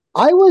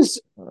I was.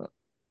 Uh,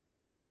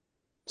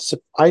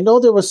 I know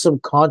there was some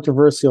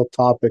controversial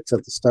topics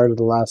at the start of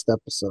the last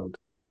episode.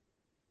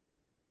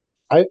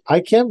 I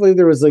can't believe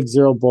there was like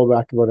zero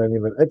blowback about any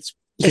of it. It's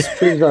just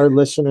proves our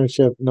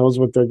listenership knows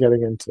what they're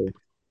getting into.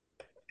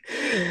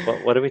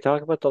 what did we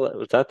talk about?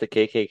 Was that the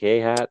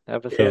KKK hat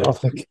episode? Yeah, Oh,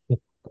 like,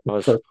 I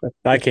was perfect.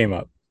 that came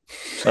up.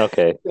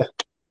 okay.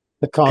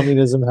 The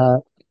communism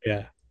hat.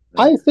 Yeah.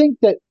 I think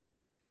that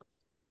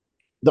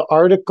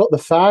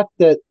the fact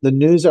that the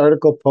news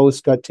article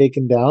post got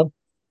taken down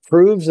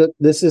proves that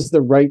this is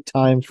the right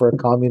time for a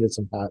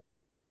communism hat.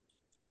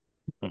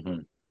 Hmm.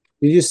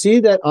 Did you see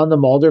that on the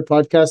Mulder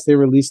podcast they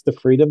released the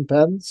freedom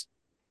pens?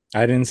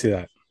 I didn't see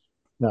that.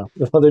 No,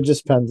 well, they're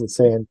just pens that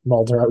say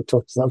Mulder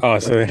Outdoors. Oh,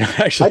 so they're not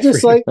actually I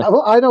just freedom. like,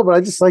 well, I know, but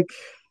I just like,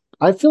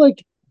 I feel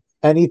like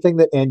anything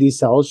that Andy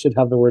sells should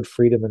have the word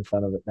freedom in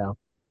front of it now.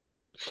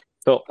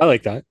 So I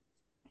like that.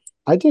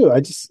 I do. I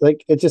just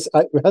like it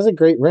has a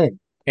great ring.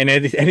 And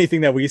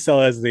anything that we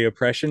sell as the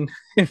oppression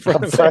in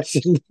front of it.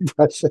 Oppression,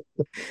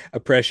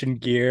 Oppression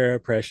gear,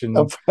 oppression.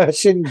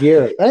 oppression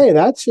gear. Hey,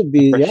 that should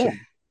be, yeah. oppression.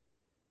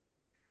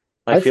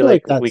 I I feel feel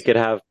like like we that's could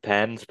have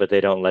pens, but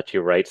they don't let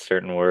you write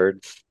certain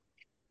words,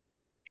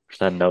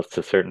 send notes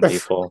to certain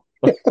people.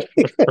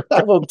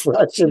 have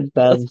oppression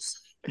pens.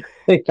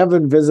 They have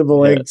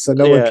invisible Yeah, ink so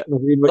no one yeah.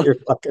 can read what you're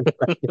fucking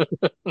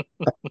writing.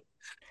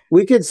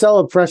 We could sell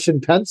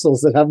oppression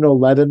pencils that have no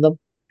lead in them.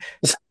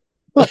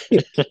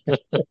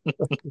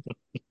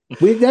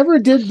 we never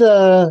did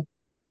the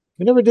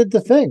we never did the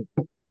thing.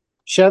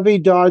 Chevy,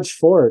 Dodge,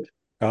 Ford.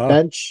 Oh,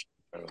 Bench,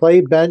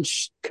 play,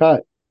 bench,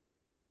 cut.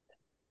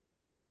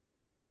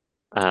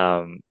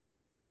 I'm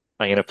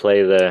gonna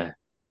play the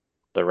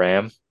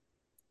Ram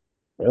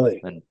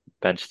Really? and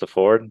bench the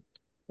Ford,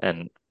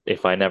 and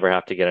if I never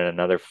have to get in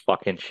another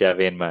fucking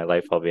Chevy in my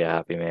life, I'll be a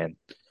happy man.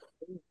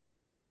 I'm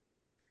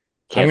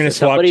Can't gonna say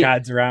swap somebody.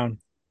 Chads around.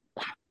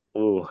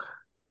 Ooh,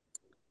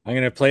 I'm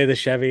gonna play the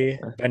Chevy,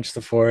 bench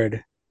the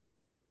Ford,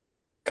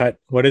 cut.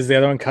 What is the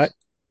other one? Cut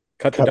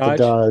the Cut the Dodge.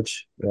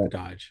 Dodge. Cut Yeah. the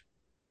Dodge.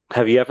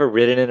 have you ever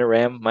ridden in a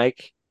Ram,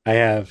 Mike? I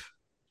have.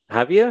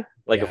 Have you?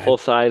 Like a Yeah, full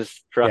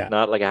size truck, yeah,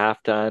 not like a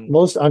half ton?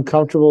 Most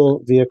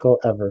uncomfortable vehicle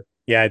ever.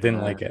 yeah. I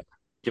didn't Uh, like it.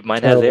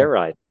 mine has air Terrible.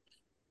 ride.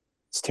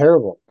 It's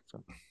terrible.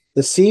 So,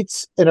 The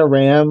seats in a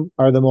Ram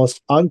are the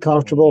most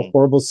uncomfortable, mhm.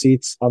 horrible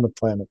seats on the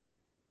planet.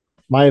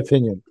 My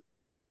opinion.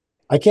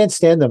 I can't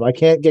stand them. I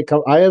can't get.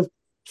 I have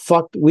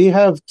fucked. We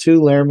have two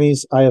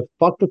Laramies. I have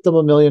fucked with them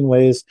a million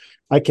ways.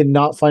 I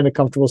cannot find a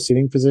comfortable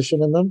seating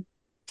position in them.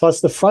 Plus,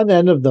 the front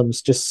end of them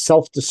is just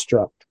self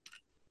destruct.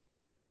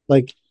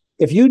 Like,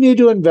 if you need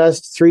to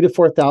invest $3,000 to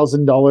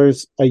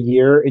 $4,000 a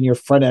year in your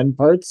front end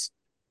parts,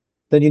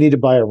 then you need to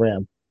buy a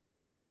Ram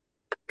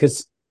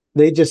because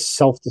they just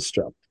self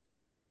destruct.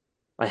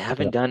 I Yeah.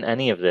 haven't done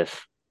any of this.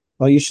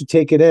 Well, you should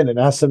take it in and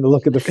ask them to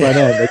look at the front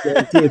end. I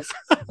guarantee it's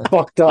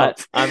fucked up.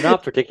 I'm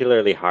not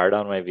particularly hard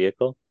on my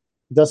vehicle,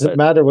 It doesn't but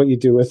matter what you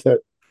do with it.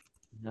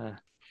 uh,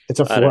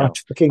 It's a I don't four know.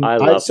 fucking. I I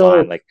love so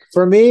mine. Like,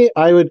 for me,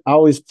 I would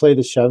always play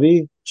the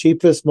Chevy,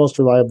 cheapest, most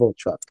reliable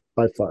truck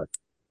by far.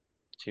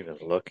 she was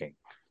looking.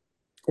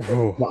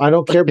 Ooh. Well, I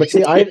don't care, but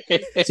see. I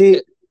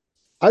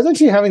was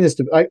actually having this.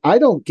 I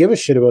don't give a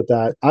shit about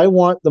that. I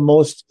want the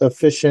most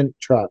efficient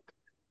truck,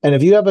 and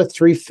if you have a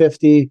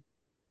 350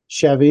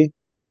 Chevy,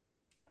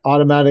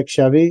 automatic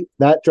Chevy,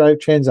 that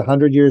drivetrain's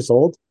 100 years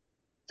old,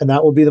 and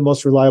that will be the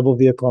most reliable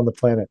vehicle on the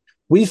planet.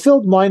 We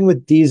filled mine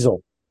with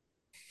diesel.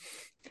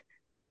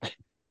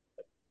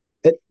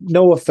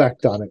 No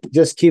effect on it.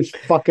 Just keeps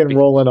fucking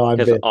rolling on.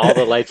 Because all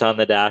the lights on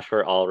the dash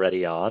were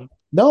already on. It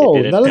No,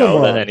 didn't none of them know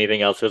were that on.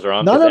 anything else was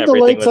wrong None because of the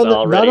everything lights was on the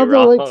none already of the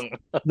lights.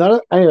 wrong. None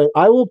of anyway.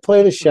 I will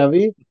play the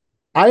Chevy.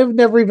 I have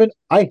never even.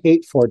 I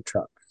hate Ford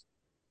trucks.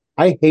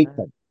 I hate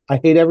them. I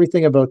hate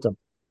everything about them.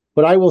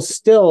 But I will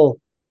still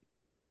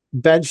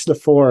bench the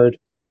Ford,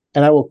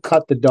 and I will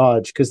cut the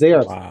Dodge because they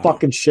are Wow.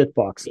 fucking shit Your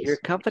boxes.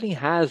 company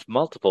has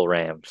multiple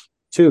Rams.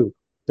 Two,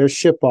 they're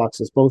shit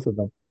boxes, both of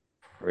them.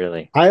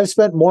 Really? I have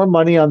spent more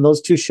money on those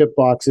two ship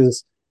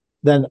boxes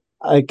than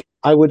I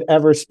would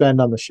ever spend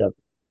on the Chevy.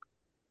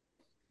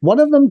 One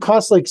of them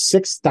cost like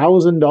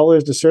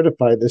 $6,000 to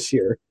certify this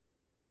year.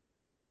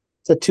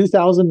 It's a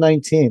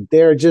 2019.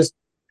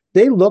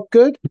 They look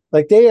good.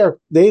 Like they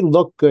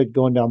look good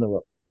going down the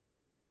road.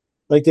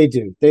 Like they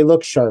do. They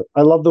look sharp.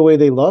 I love the way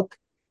they look,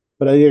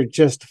 but they're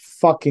just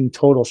fucking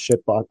total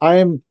shitbox. I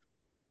am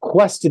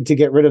quested to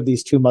get rid of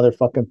these two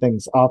motherfucking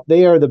things off.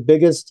 They are the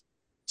biggest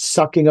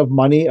sucking of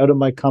money out of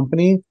my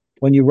company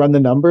when you run the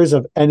numbers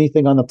of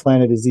anything on the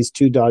planet is these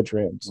two Dodge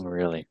Rams.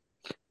 Really?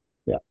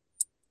 Yeah.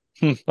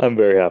 I'm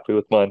very happy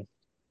with mine.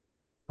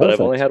 But I've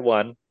only Perfect. had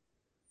one,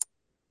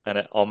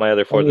 and all my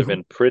other Fords have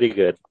been pretty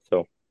good.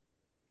 So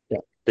Yeah.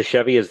 the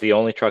Chevy is the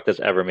only truck that's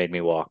ever made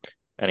me walk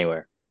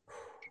anywhere.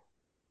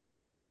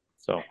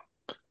 So,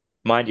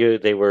 mind you,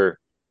 they were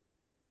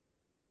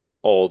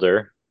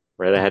older,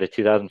 right? I had a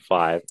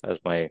 2005 as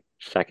my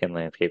second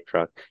landscape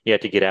truck. You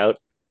had to get out,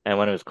 and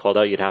when it was cold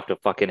out, you'd have to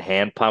fucking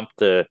hand pump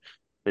the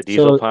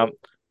diesel So pump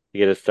to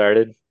get it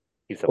started.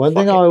 He's a One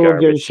thing fucking I will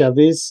give garbage.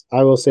 Chevys,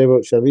 I will say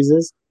about Chevys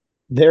is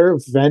their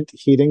vent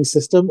heating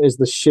system is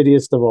the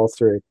shittiest of all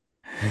three.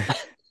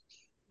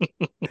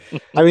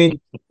 I mean,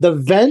 the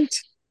vent,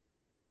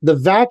 the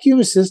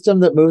vacuum system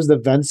that moves the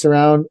vents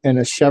around in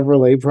a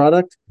Chevrolet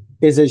product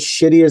is as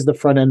shitty as the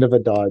front end of a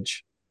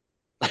Dodge.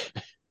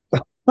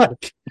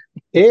 Like,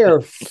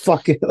 air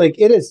fucking, like,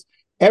 it is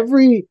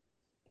every,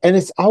 and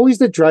it's always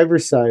the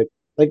driver's side.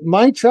 Like,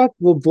 my truck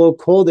will blow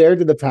cold air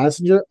to the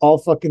passenger all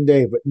fucking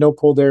day, but no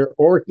cold air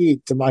or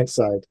heat to my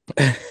side.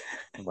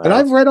 And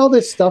I've Wow. read all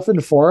this stuff in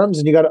forums,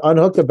 and you got to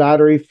unhook the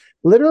battery.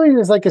 Literally,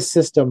 there's like a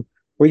system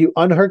where you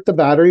unhook the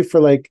battery for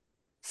like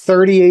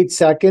 38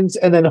 seconds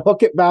and then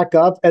hook it back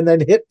up and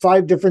then hit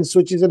 5 different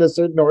switches in a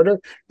certain order,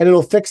 and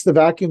it'll fix the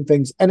vacuum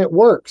things. And it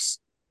works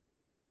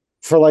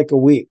for like a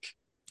week.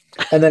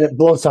 And then it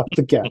blows up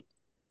again.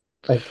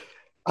 Like,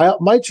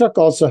 my truck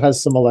also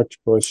has some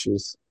electrical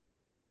issues,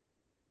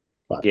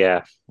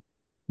 Yeah.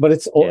 but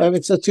it's Yeah.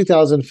 it's a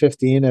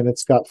 2015 and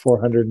it's got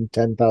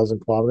 410,000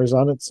 kilometers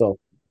on it, so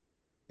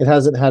it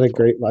hasn't had a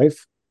great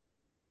life.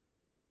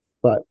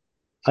 But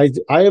I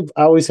have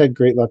always had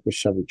great luck with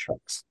Chevy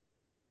trucks.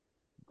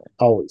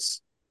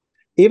 Always.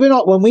 Even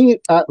when we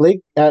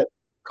at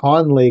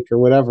Con Lake or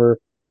whatever,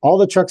 all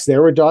the trucks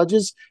there were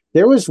Dodges.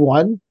 There was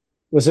one,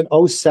 was an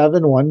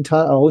 07 one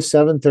time,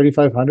 07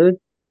 3500.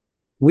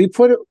 We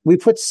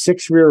put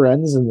 6 rear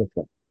ends in the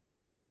thing.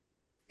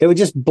 It would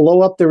just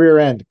blow up the rear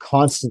end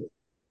constantly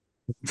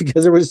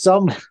because there was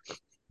some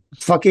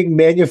fucking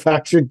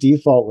manufactured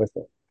default with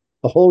it.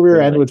 The whole rear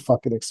end Really? would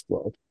fucking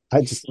explode.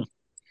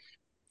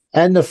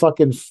 And the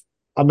fucking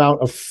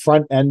amount of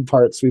front end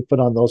parts we put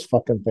on those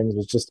fucking things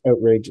was just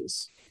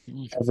outrageous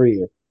every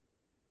year.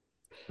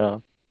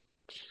 No,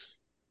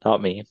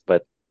 not me,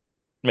 but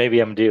maybe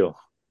I'm due.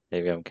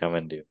 Maybe I'm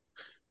coming due.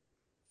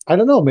 I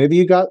don't know.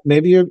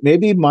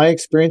 Maybe my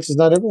experience is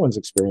not everyone's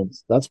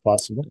experience. That's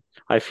possible.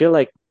 I feel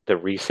like the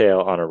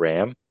resale on a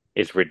Ram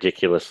is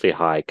ridiculously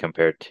high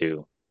compared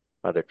to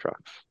other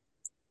trucks.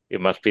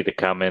 It must be the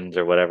Cummins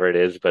or whatever it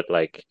is, but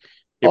like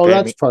you're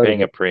That's part of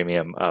paying a it.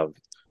 premium of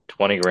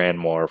 20 grand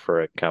more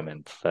for a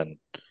Cummins than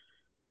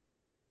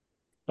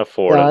a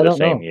Ford Yeah, I of the don't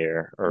same know.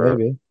 year or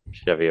Maybe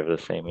Chevy of the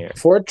same year.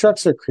 Ford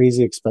trucks are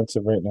crazy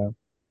expensive right now.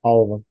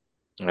 All of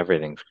them.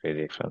 Everything's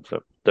crazy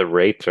expensive. The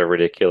rates are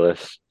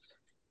ridiculous.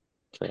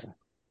 So yeah,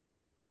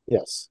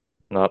 Yes.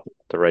 not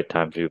the right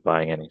time to be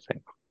buying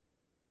anything.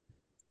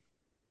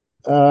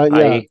 Yeah,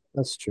 I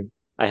that's true.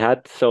 I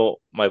had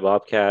my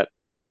Bobcat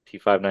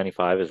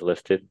T595 is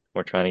listed.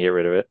 We're trying to get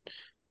rid of it.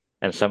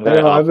 And some I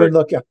guy know. I've been offered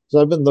looking.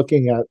 So I've been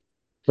looking at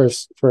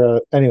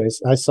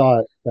anyways, I saw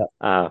it. Yeah.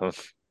 um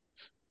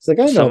It's like,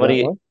 I know that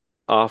somebody one.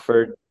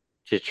 offered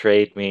to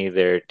trade me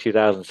their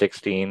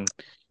 2016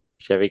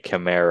 Chevy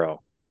Camaro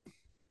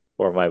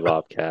for my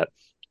Bobcat.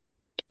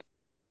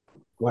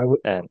 Why would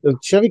And the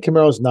Chevy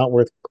Camaro is not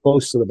worth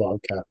close to the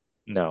Bobcat?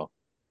 no.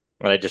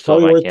 And I just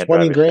told him Probably I worth can't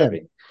 20 drive a grand.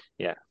 Chevy.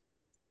 Yeah.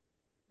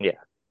 Yeah.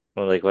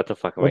 Well, like what the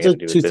fuck am I What's a gonna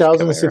do with this Camaro?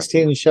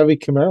 2016 Chevy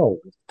Camaro?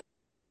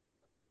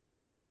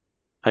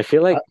 I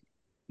feel I, like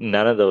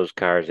none of those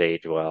cars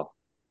age well.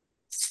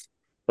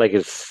 Like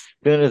as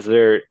soon as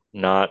they're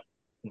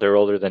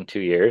older than 2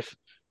 years,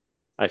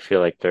 I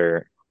feel like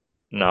they're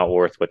not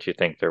worth what you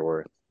think they're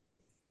worth.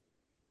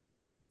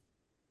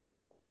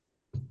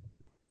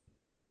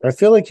 I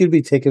feel like you'd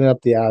be taking it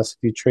up the ass if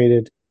you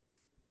traded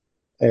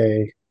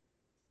a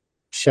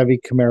Chevy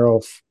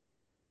Camaro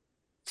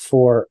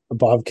for a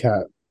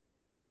Bobcat.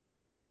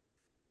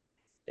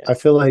 Yeah. I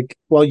feel like,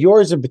 well,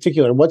 yours in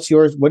particular. What's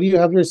yours? What do you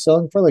have yours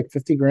selling for? Like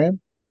 50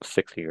 grand?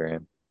 60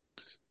 grand.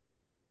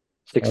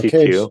 Okay,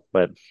 62,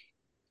 but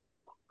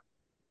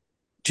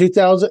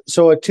 2000.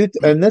 So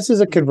and this is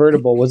a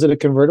convertible. Was it a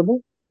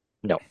convertible?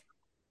 no.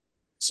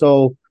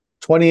 So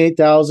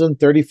 28,000,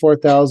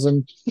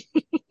 34,000,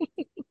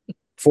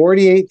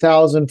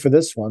 48,000 for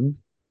this one.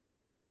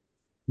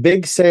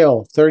 Big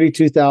sale,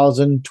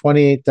 32,000,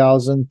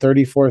 28,000,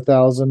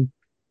 34,000,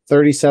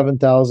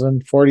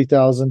 37,000,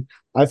 40,000.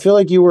 I feel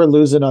like you were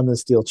losing on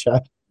this deal,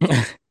 Chad.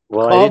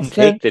 Well, I didn't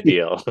take the You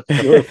deal.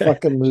 were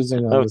fucking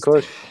losing on Of this.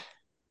 course.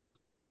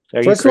 Are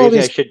you First of all, crazy?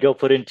 I these should go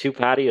put in 2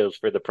 patios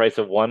for the price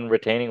of one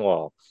retaining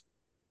wall.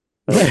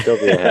 I would still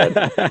be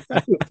ahead.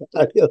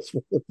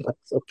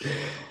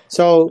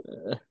 So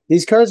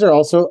these cars are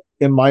also,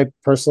 in my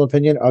personal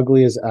opinion,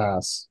 ugly as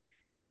ass.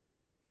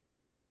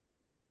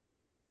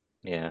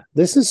 Yeah.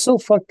 This is so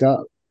fucked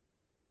up.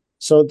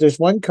 So there's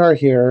one car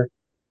here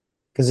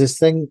because this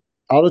thing,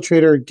 Auto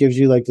Trader gives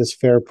you like this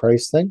fair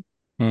price thing.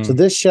 So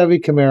this Chevy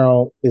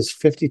Camaro is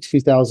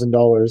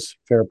 $52,000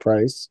 fair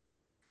price.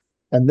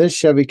 And this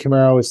Chevy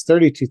Camaro is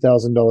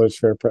 $32,000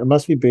 fair price. It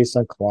must be based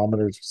on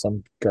kilometers or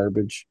some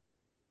garbage.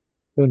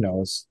 Who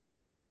knows?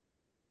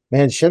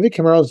 Man, Chevy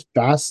Camaros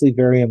vastly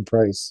vary in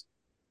price.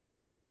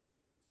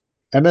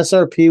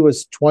 MSRP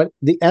was 20.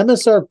 The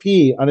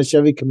MSRP on a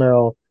Chevy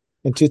Camaro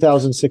in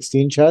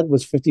 2016, Chad,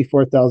 was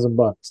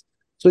 $54,000.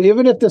 So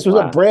even if this was a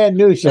Wow. brand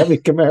new Chevy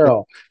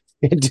Camaro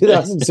in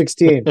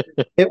 2016,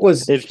 it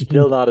was It's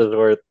still not as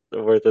worth as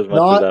much as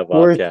not that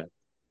worth Bobcat.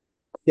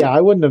 Yeah,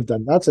 I wouldn't have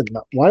done.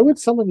 Why would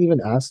someone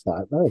even ask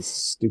that? That is a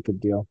stupid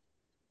deal.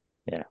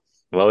 Yeah.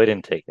 Well, we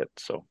didn't take it,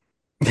 so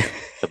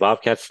the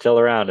Bobcat's still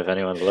around if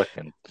anyone's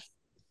looking.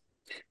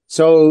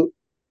 So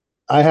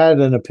I had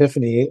an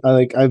epiphany.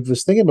 I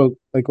was thinking about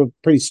we're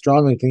pretty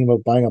strongly thinking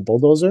about buying a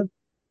bulldozer,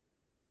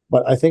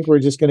 but I think we're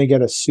just going to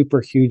get a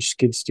super huge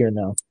skid steer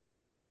now.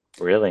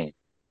 Really?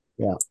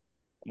 Yeah.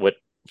 What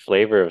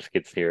flavor of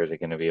skid steer is it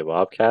going to be? A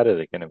Bobcat? Is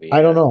it going to be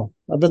I don't know.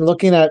 I've been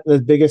looking at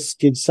the biggest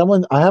skid.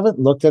 I haven't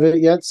looked at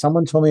it yet.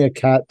 Someone told me a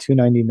Cat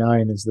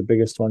 299 is the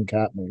biggest one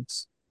Cat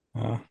makes.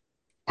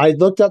 I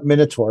looked up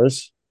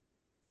Minotaurs.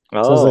 So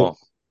I was like, Oh,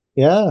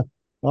 yeah.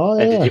 Oh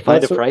and did yeah. you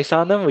find a price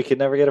on them? We could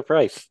never get a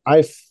price.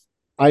 I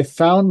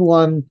found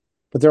one,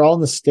 but they're all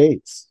in the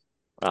States.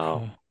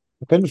 Oh,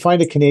 I couldn't find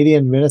a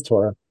Canadian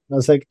Minotaur. I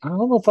was like, I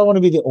don't know if I want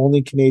to be the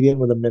only Canadian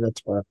with a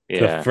Minotaur. The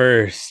yeah.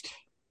 first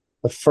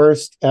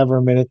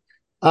ever Minotaur.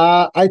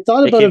 I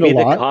thought It about could it a be the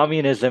lot.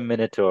 communism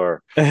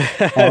Minotaur.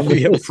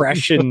 The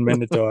oppression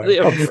Minotaur. The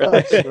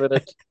oppression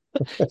Minotaur.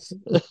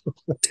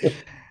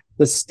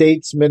 The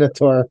States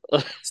Minotaur.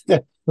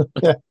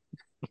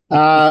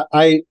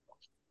 I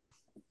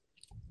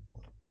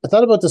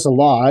thought about this a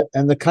lot,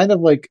 and the kind of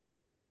like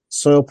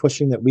soil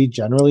pushing that we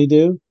generally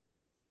do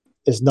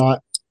is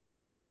not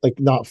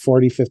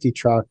 40, 50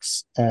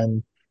 trucks.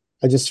 And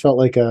I just felt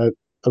like a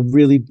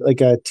really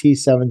like a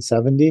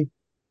T770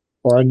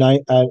 or an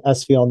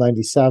SVL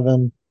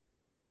 97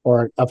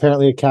 or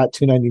apparently a Cat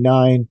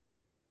 299.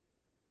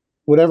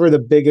 Whatever the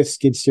biggest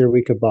skid steer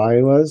we could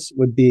buy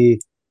would be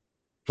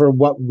for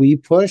what we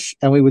push,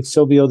 and we would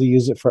still be able to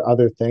use it for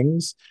other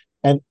things.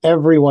 And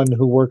everyone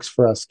who works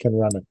for us can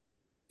run it,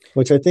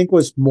 which I think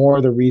was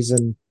more the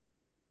reason.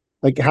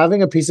 Like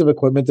having a piece of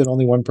equipment that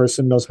only one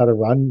person knows how to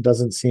run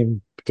doesn't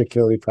seem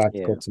particularly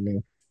practical to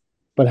me.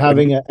 But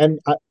having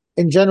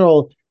in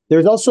general,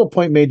 there's also a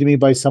point made to me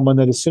by someone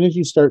that as soon as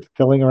you start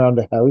filling around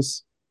a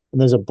house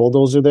and there's a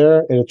bulldozer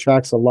there, it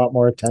attracts a lot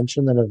more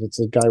attention than if it's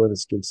a guy with a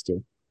skid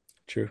steer.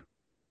 True.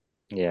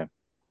 Yeah.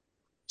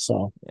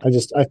 So I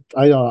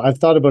don't know. I've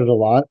thought about it a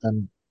lot,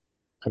 and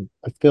I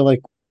feel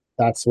like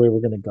that's the way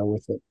we're going to go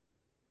with it.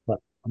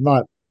 But I'm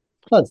not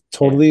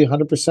totally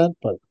 100%,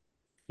 but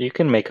you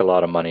can make a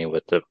lot of money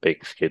with the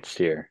big skid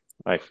steer,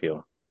 I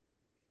feel.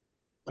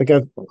 like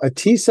a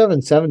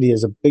T770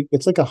 is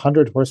it's like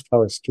 100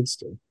 horsepower skid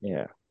steer.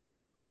 Yeah.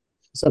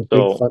 It's a big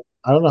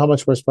I don't know how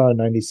much horsepower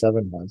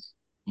 97 has.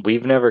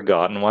 We've never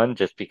gotten one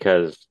just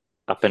because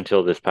up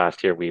until this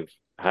past year, we've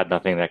had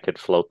nothing that could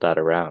float that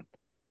around,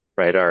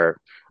 right? Our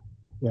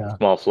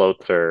small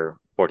floats are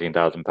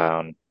 14,000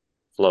 pound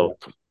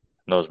floats. Yeah.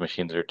 Those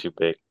machines are too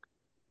big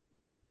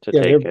to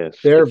take a skid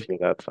steer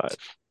that size.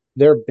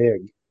 They're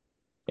big.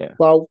 Yeah.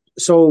 Well,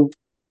 so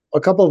a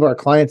couple of our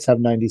clients have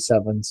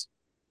 97s.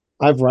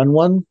 I've run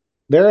one.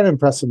 They're an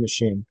impressive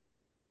machine.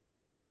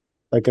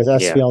 Like an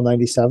SVL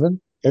 97.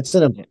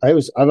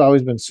 I've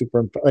always been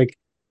super.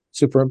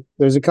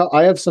 There's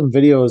I have some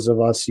videos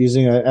of us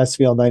using an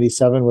SVL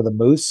 97 with a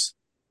moose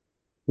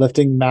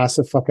lifting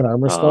massive fucking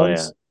armor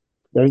stones.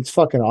 Yeah. It's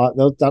fucking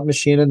that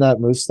machine and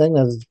that moose thing.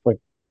 That's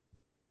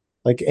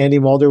like Andy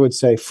Mulder would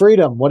say,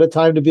 freedom, what a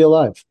time to be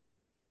alive.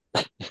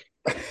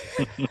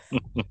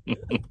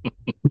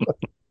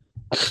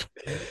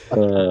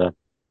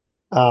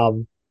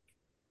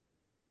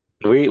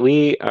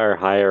 We are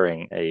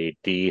hiring a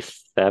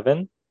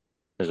D7.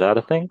 Is that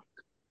a thing?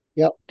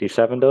 Yep.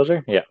 D7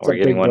 dozer? Yeah, we're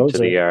getting one to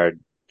the yard.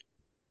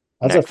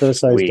 That's a fair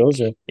size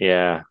dozer.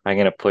 Yeah, I'm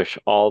gonna push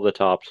all the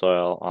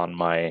topsoil on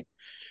my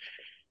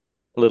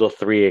little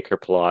 3-acre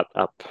plot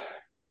up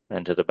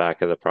into the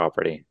back of the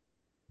property.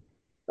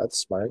 That's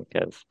smart.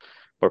 Because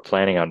we're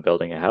planning on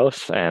building a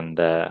house, and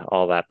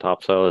all that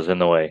topsoil is in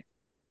the way.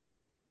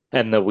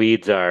 And the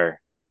weeds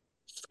are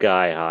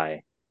sky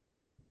high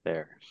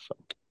there.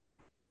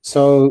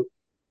 So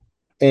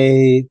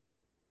a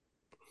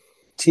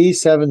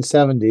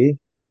T770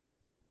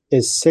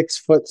 is 6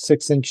 foot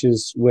 6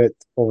 inches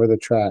width over the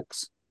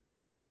tracks.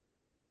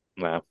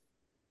 Wow.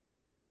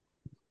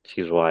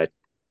 She's wide.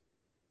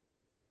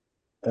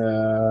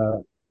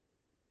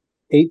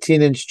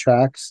 18-inch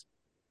tracks.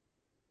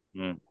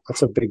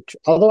 That's a big.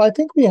 Although I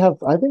think we have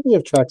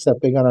tracks that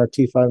big on our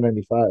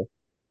T595.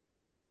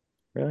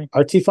 Really?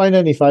 Our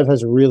T595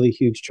 has really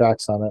huge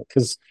tracks on it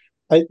because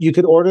you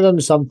could order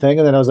them something,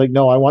 and then I was like,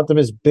 no, I want them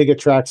as big a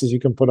tracks as you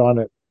can put on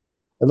it.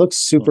 It looks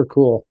super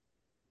cool.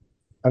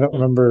 I don't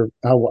remember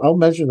how. I'll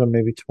measure them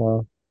maybe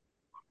tomorrow.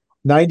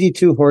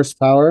 92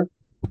 horsepower.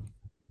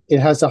 It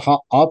has a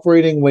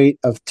operating weight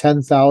of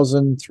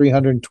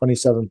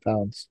 10,327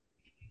 pounds.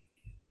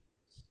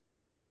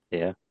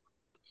 Yeah.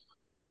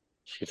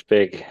 She's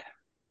big.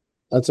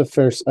 That's a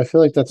fair. I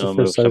feel like that's a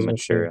fair size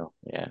material.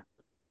 Yeah.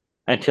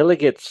 Until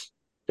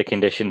the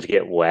conditions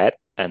get wet,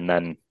 and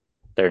then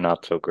they're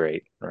not so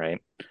great, right?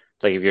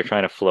 Like if you're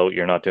trying to float,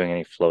 you're not doing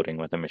any floating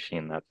with a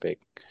machine that big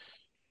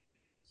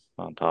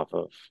on top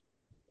of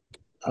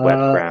wet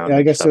ground.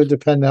 I guess it would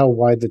depend how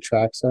wide the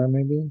tracks are,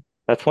 maybe.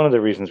 That's one of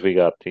the reasons we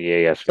got the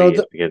ASV,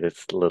 is because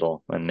it's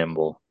little and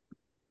nimble.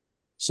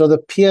 So the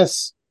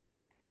PS,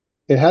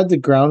 it had the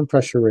ground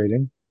pressure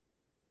rating.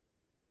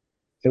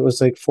 It was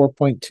like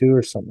 4.2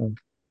 or something.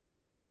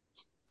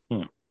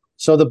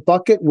 So the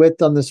bucket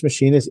width on this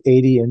machine is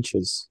 80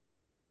 inches.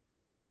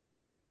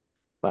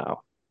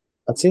 Wow.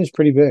 That seems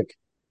pretty big.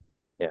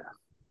 Yeah.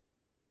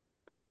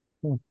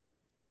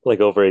 Like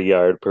over a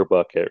yard per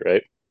bucket,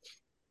 right?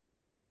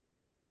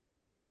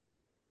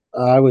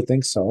 I would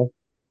think so.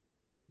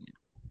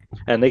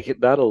 And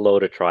that'll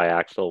load a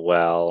triaxle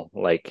well.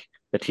 Like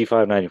the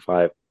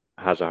T595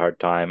 has a hard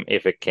time,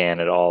 if it can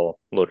at all,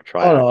 load a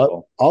triaxle. Oh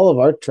no, all of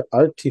our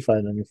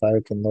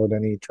T595 can load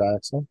any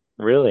triaxle.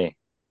 Really?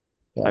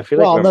 Yeah. I feel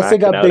like we're unless they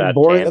got maxing out big at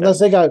boards, unless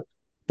they tandems. got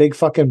big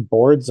fucking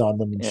boards on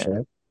them and Yeah.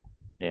 shit.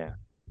 Yeah.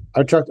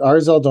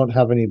 Ours all don't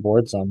have any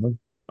boards on them.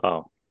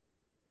 Oh,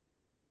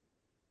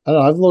 I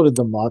don't know. I've loaded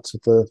them lots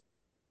with the.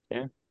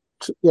 Yeah.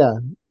 Yeah,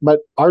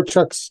 but our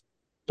trucks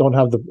don't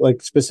have the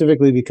like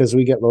specifically because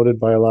we get loaded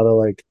by a lot of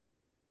like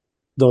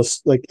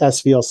those like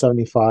SVL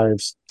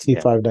 75s,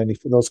 T590,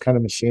 those kind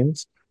of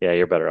machines. yeah,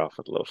 you're better off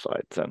with low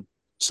sides then.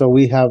 So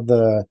we have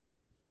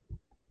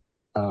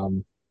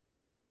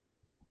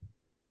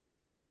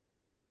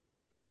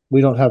we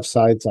don't have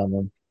sides on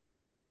them.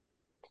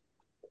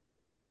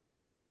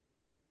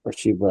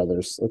 Ritchie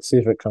Brothers. Let's see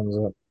if it comes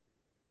up.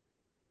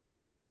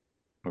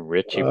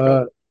 Ritchie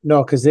Brothers.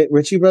 No, because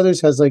Ritchie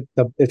Brothers has like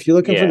if you're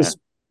looking for Yeah.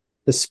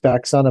 the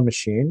specs on a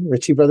machine,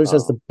 Ritchie Brothers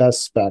has Oh. the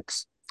best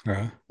specs.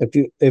 Uh-huh.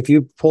 If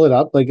you pull it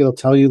up, like it'll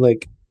tell you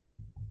like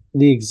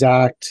the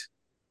exact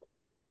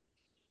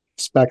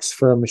specs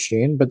for a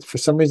machine, but for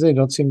some reason they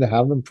don't seem to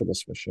have them for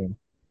this machine.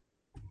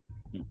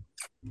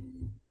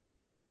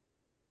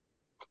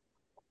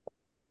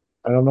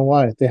 I don't know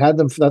why. They had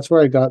them. That's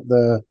where I got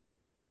the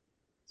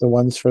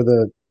ones for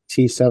the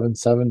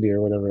T770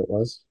 or whatever it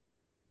was.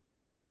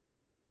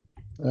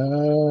 I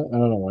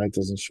don't know why it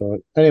doesn't show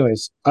it.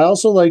 Anyways, I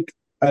also like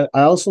the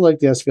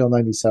SVL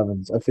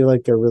 97s. I feel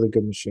like they're really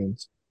good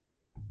machines.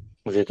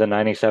 Was it the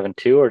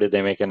 97.2 or did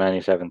they make a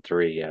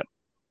 97.3 yet?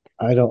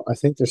 I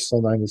think they're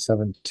still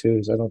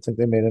 97.2s. I don't think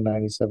they made a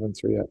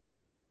 97.3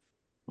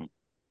 yet.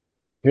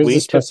 Here's the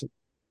specific.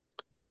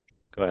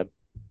 Go ahead.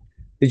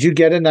 Did you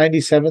get a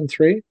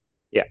 97.3?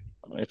 Yeah,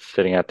 it's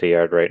sitting at the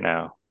yard right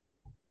now.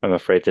 I'm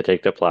afraid to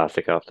take the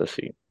plastic off the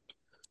seat.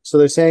 So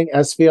they're saying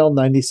SVL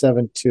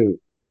 97.2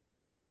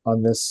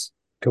 on this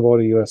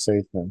Kubota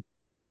USA thing.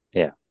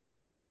 Yeah.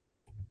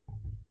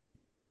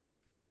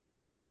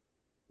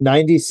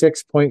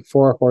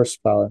 96.4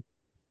 horsepower.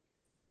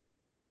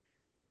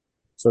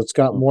 So it's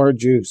got more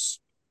juice.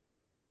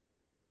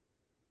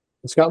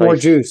 It's got more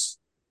juice.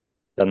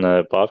 Than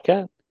the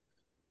Bobcat?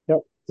 Yep.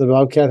 The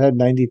Bobcat had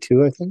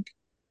 92, I think.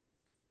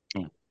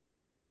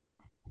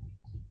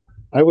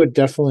 I would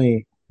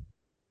definitely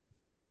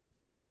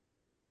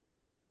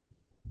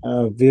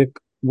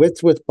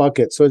width with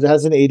bucket. So it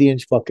has an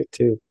 80-inch bucket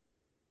too.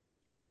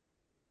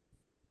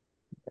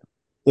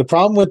 The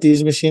problem with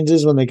these machines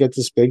is when they get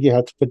this big, you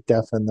have to put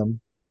DEF in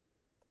them.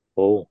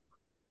 Oh.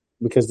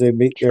 Because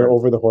they're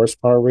over the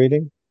horsepower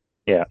rating.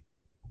 Yeah.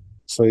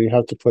 So you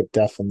have to put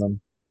DEF in them.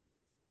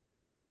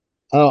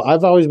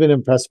 I've always been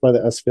impressed by the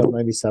SVL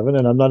 97,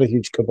 and I'm not a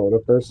huge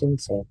Kubota person,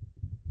 so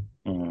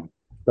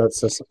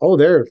that's just. Oh,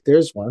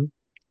 there's one.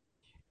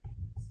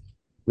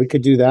 We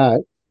could do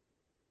that.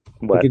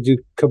 What? We could do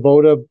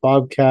Kubota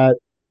Bobcat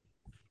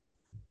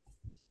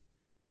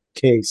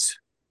case.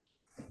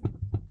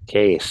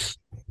 I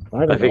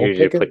figured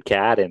you'd put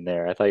cat in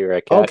there. I thought you were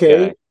a cat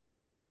guy.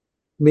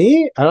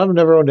 Me? I've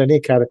never owned any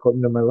cat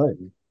equipment in my life.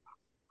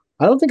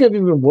 I don't think I've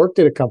even worked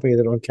at a company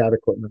that owned cat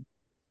equipment.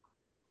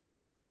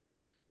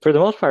 For the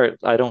most part,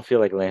 I don't feel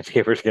like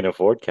landscapers can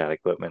afford cat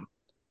equipment.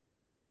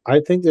 I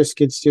think their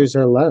skid steers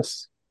are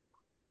less.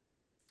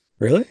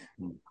 Really?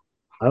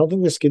 I don't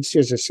think their skid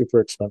steers are super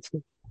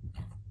expensive.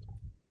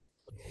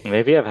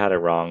 Maybe I've had it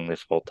wrong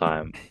this whole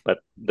time, but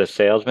the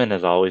salesman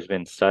has always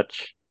been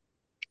such.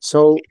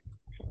 So,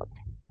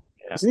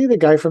 isn't he the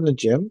guy from the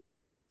gym?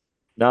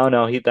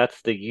 No,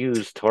 that's the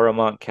used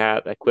Toromont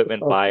cat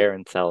equipment buyer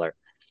and seller,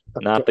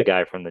 not the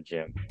guy from the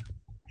gym.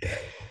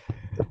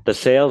 The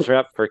sales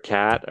rep for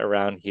cat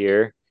around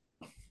here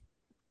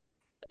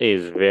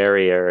is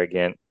very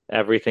arrogant.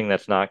 Everything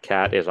that's not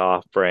cat is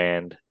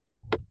off-brand.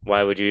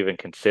 Why would you even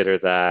consider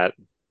that?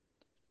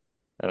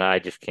 And I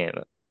just can't.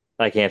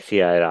 I can't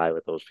see eye to eye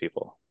with those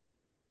people.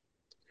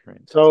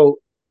 Right. So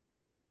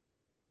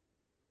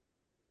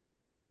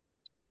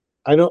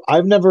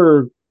I've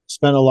never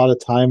spent a lot of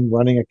time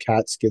running a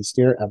cat skid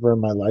steer ever in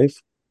my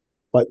life,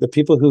 but the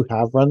people who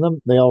have run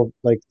them,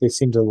 they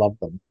seem to love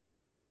them.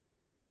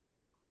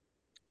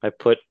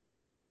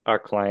 Our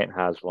client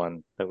has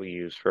one that we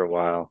used for a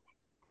while,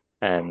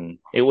 and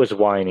it was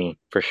whiny.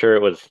 For sure,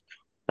 it was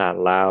that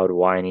loud,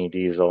 whiny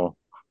diesel,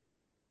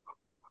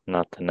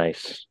 not the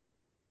nice,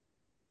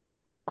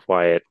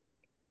 quiet,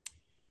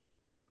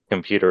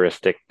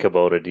 computeristic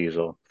Kubota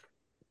diesel.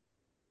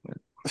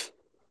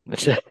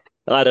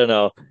 I don't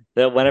know.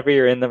 That whenever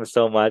you're in them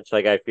so much,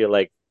 like I feel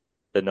like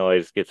the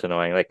noise gets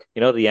annoying. Like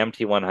the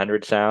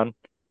MT100 sound,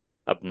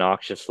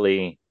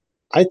 obnoxiously.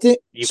 I think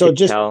you so.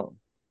 Just tell.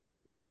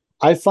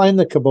 I find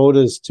the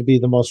Kubotas to be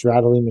the most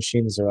rattly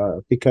machines there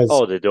are because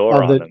Oh, the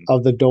door on them.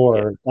 of the Yeah,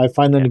 door. I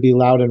find them yeah, to be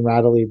loud and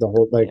rattly the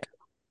whole yeah. like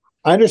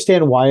I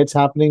understand why it's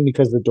happening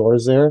because the door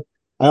is there.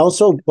 I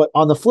also but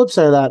on the flip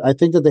side of that, I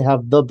think that they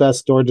have the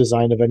best door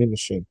design of any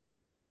machine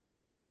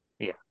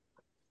Yeah.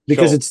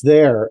 because So it's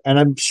there and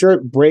I'm sure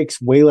it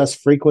breaks way less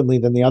frequently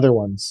than the other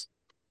ones.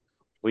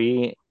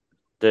 we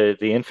the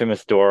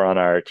infamous door on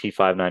our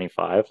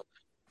T595,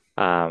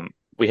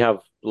 we have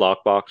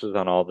lock boxes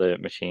on all the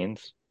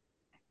machines.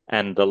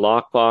 And the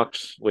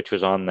lockbox, which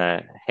was on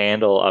the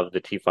handle of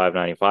the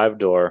T595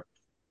 door,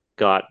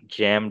 got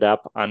jammed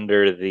up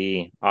under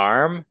the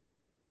arm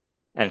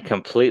and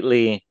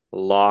completely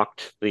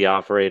locked the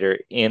operator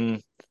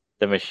in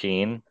the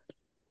machine,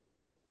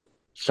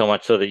 so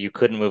much so that you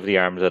couldn't move the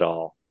arms at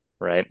all,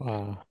 right?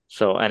 Wow.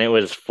 So, and it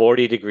was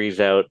 40 degrees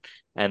out,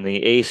 and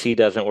the AC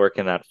doesn't work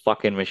in that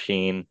fucking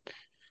machine.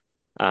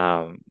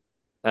 Um,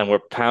 and we're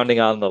pounding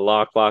on the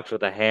lockbox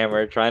with a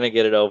hammer, trying to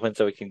get it open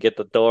so we can get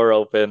the door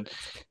open.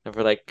 And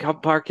we're like, come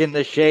park in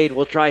the shade.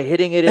 We'll try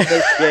hitting it in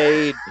the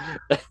shade.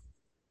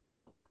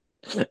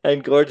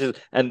 And gorgeous.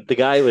 And the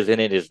guy who was in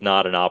it is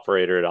not an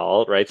operator at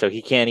all, right? So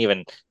he can't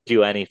even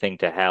do anything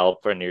to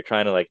help. And you're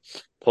trying to like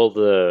pull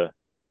the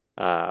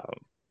uh,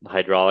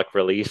 hydraulic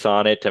release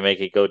on it to make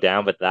it go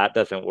down, but that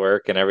doesn't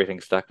work and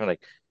everything's stuck. I'm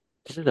like,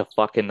 this is a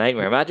fucking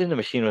nightmare. Imagine the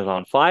machine was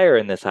on fire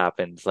and this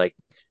happens. Like,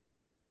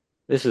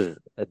 this is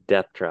a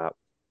death trap.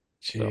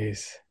 So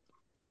Jeez.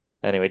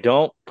 anyway,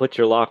 don't put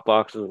your lock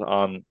boxes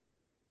on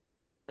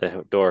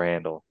the door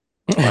handle.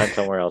 Find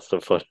somewhere else to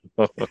put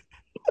them.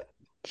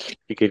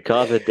 You could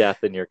cause a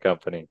death in your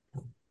company.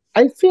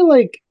 I feel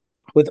like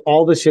with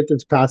all the shit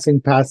that's passing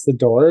past the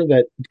door,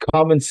 that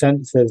common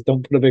sense says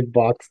don't put a big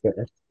box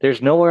there.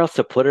 There's nowhere else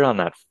to put it on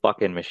that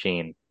fucking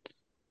machine.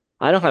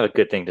 I don't have a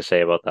good thing to say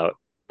about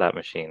that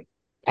machine.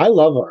 I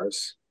love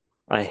ours.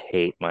 I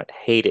hate it,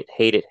 hate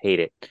it, hate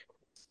it,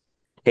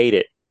 hate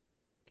it.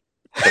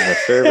 From the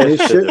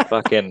service to the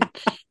fucking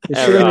You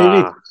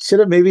should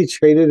have maybe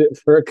traded it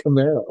for a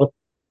Camaro.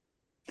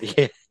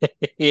 yeah,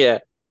 yeah.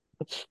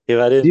 If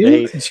I didn't Do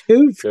hate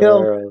you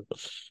feel Camaro.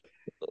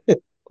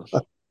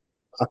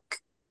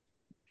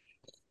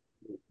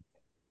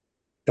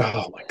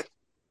 oh my god.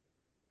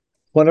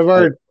 One of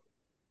our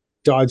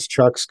Dodge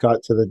trucks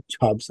got to the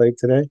job site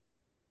today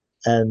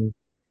and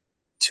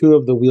two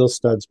of the wheel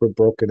studs were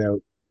broken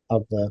out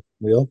of the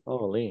wheel.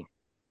 Holy.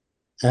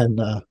 And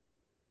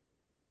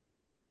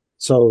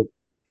so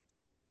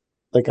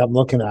like I'm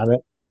looking at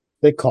it.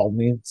 They called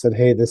me and said,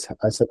 hey, this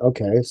I said,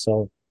 okay.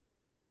 So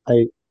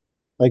I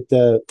like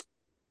the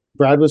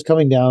Brad was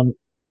coming down.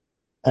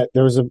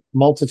 There was a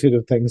multitude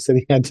of things that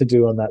he had to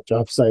do on that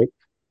job site,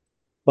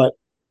 but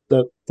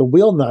the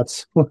wheel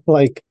nuts were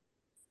like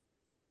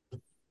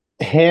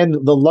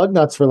the lug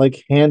nuts were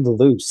like hand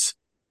loose.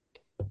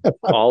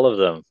 All of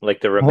them, like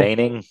the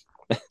remaining.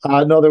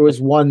 No, there was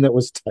one that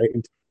was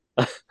tight.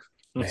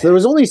 So there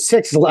was only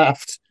six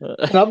left.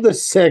 And of the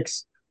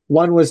six,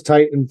 one was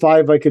tight and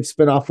five I could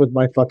spin off with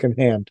my fucking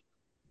hand.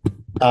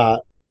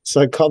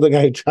 So I called the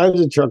guy who drives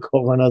the truck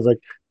over and I was like,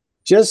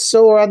 just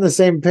so we're on the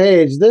same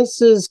page,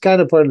 this is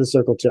kind of part of the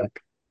circle check.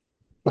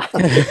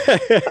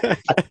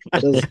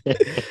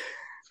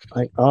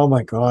 Like, oh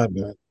my God,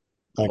 man.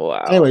 Like,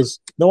 Wow. anyways,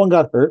 no one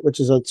got hurt, which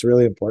is what's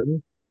really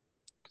important.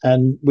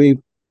 And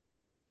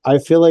I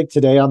feel like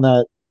today on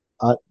that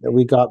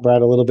we got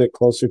Brad a little bit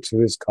closer to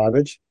his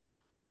cottage.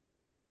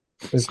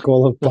 His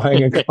goal of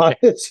buying a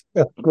cottage.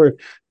 We're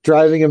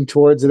driving him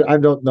towards it. I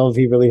don't know if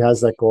he really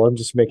has that goal. I'm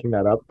just making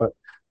that up. But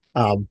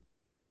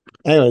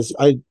anyways,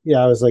 I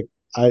was like,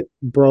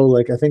 bro,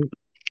 like I think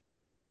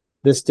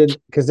this did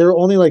because they were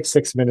only like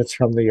 6 minutes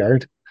from the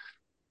yard.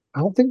 I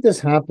don't think this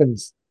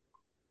happens.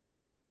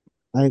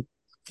 I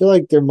feel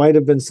like there might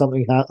have been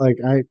something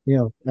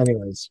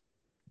anyways.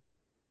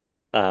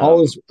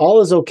 All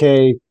is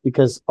okay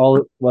because all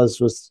it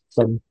was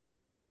some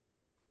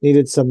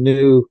needed some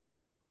new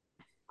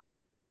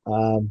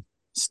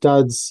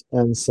studs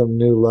and some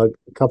new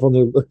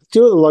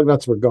two of the lug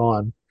nuts were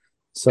gone.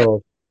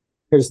 So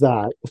here's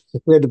that.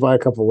 We had to buy a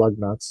couple lug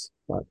nuts.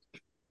 But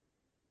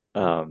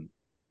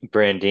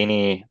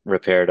Brandini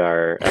repaired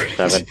our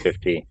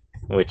F750,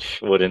 which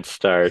wouldn't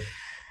start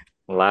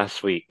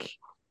last week.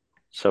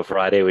 So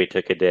Friday we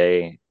took a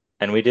day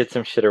and we did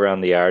some shit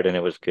around the yard and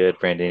it was good.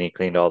 Brandini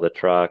cleaned all the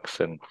trucks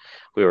and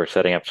we were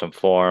setting up some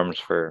forms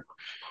for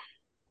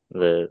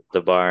the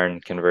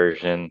barn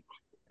conversion.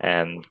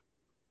 And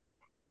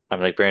I'm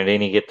like,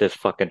 Brandini, get this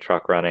fucking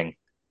truck running.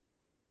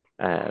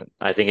 And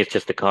I think it's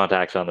just the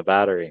contacts on the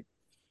battery.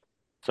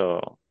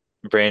 So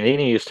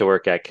Brandini used to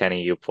work at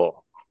Kenny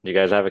U-Pull. Do you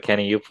guys have a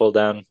Kenny U-Pull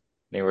down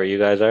near where you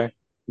guys are?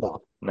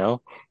 no.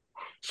 No?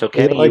 So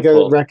Kenny like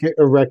U-Pull,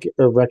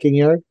 a wrecking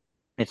yard?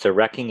 it's a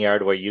wrecking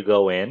yard where you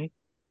go in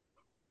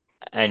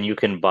and you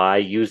can buy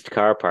used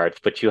car parts,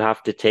 but you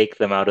have to take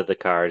them out of the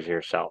cars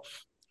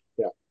yourself.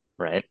 Yeah.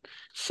 Right.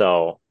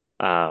 So,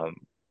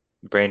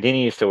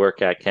 Brandini used to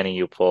work at Kenny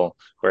U-Pull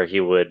where he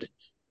would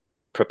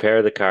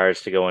prepare the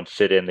cars to go and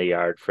sit in the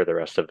yard for the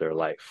rest of their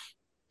life.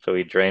 So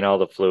we drain all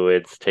the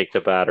fluids, take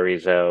the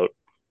batteries out,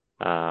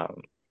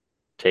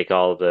 take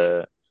all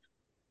the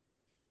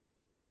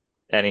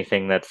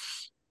anything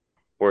that's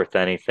worth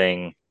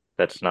anything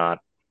that's not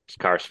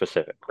car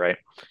specific, right?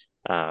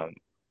 Um,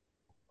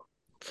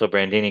 so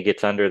Brandini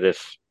gets under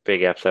this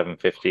big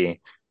F-750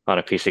 on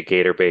a piece of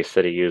gator base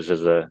that he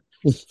uses as a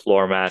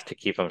floor mat to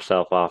keep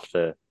himself off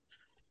the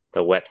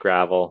wet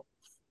gravel.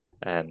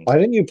 And why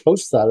didn't you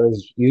post that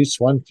as use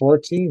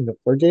 114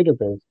 for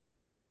database?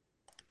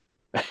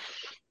 I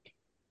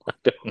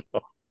don't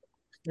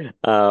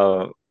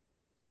know.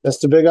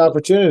 That's a big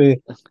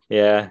opportunity.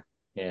 Yeah.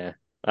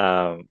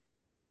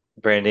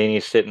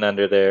 Brandini's sitting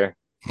under there,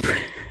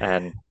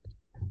 and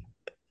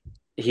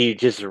he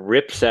just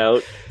rips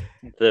out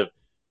the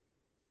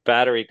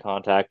battery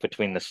contact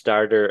between the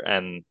starter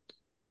and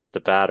the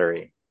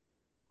battery.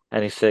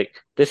 And he's like,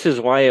 this is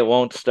why it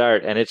won't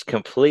start. And it's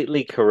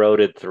completely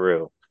corroded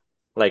through,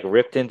 like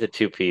ripped into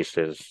two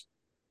pieces.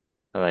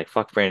 I'm like,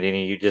 fuck,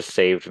 Brandini, you just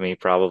saved me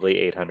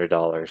probably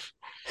 $800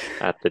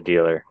 at the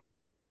dealer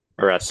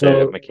or at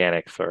the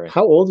mechanic, sorry.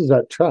 How old is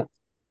that truck?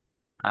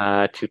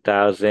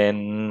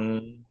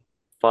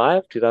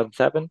 2005,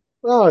 2007.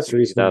 Oh, it's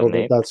reasonable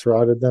that that's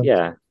rotted then.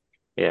 Yeah.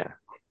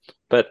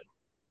 But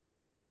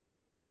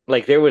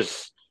like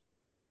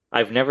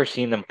I've never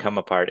seen them come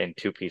apart in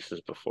two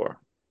pieces before.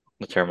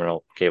 The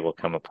terminal cable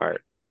come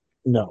apart.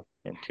 No.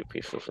 In two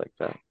pieces like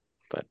that.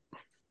 But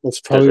that's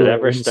probably does it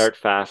ever start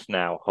fast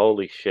now?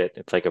 Holy shit,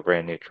 it's like a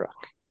brand new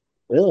truck.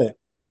 Really?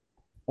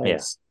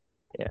 Nice.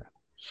 Yeah.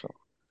 So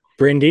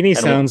Brandini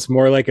sounds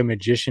more like a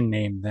magician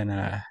name than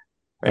a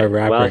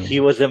rapper. Well, he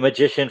was a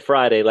magician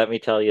Friday, let me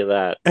tell you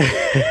that.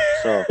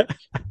 So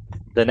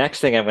the next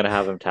thing I'm going to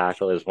have him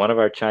tackle is one of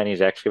our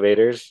Chinese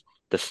excavators.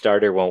 The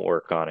starter won't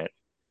work on it.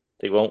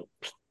 It'll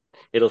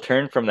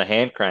turn from the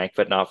hand crank,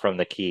 but not from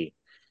the key.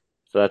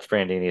 So that's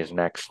Brandini's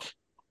next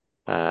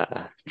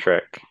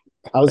trick.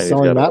 How's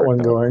selling that one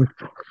going?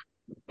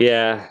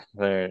 Yeah.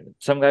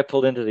 Some guy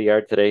pulled into the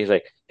yard today. He's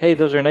like, hey,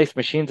 those are nice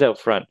machines out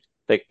front.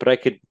 Like, but I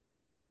could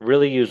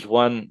really use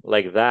one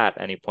like that.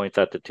 And he points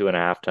out the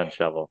 2.5-ton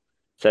shovel.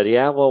 Said,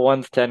 yeah, well,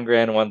 one's 10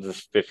 grand,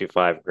 one's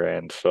 55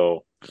 grand.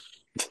 So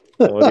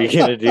what are you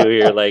going to do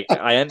here? Like,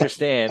 I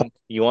understand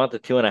you want the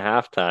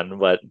 2.5-ton,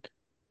 but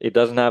it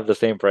doesn't have the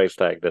same price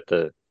tag that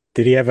the.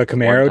 Did he have a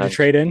Camaro to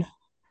trade in?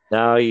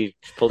 No, he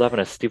pulled up in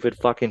a stupid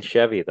fucking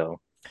Chevy, though.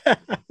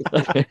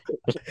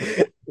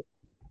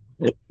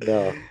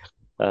 No,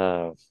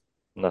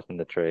 nothing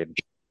to trade.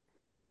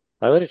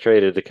 I would have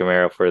traded the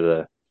Camaro for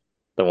the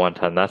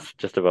 1-ton. That's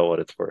just about what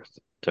it's worth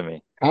to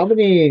me. How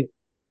many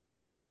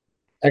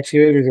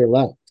excavators are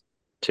left?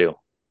 2.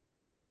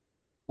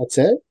 That's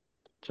it?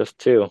 Just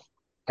 2.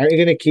 Aren't you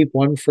going to keep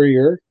one for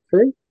your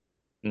crew?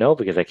 No,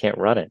 because I can't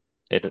run it.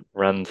 It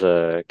runs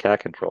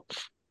cat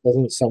controls.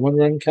 Doesn't someone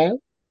run cat?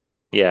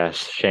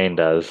 Yes, Shane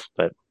does,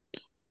 but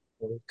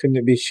couldn't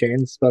it be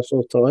Shane's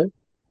special toy?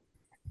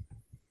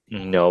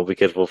 No,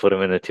 because we'll put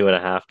him in the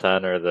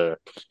 2.5-ton or the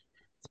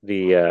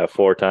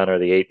 4-ton or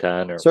the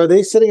 8-ton. So are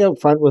they sitting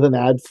out front with an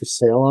ad for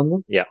sale on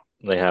them? Yeah,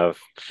 they have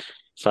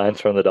signs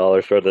from the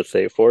dollar store that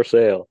say for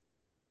sale.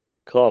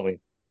 Call me.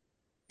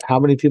 How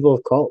many people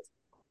have called?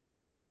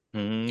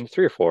 3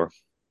 or 4.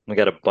 We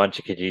got a bunch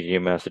of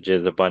Kijiji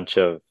messages, a bunch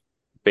of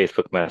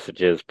Facebook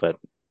messages, but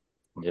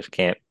just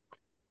can't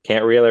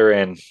reel her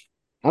in.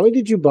 How many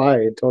did you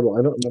buy in total?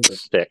 I don't remember.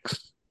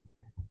 6.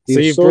 So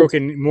you've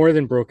more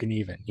than broken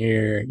even.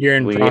 You're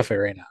in profit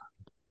right now.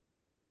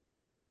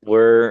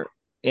 We're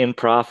in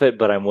profit,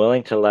 but I'm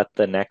willing to let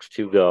the next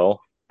 2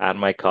 go at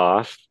my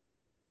cost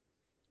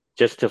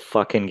just to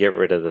fucking get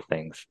rid of the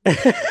things.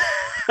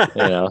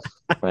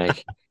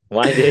 Like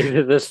my days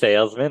as a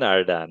salesman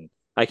are done.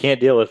 I can't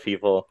deal with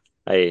people.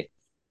 So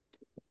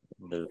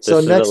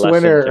next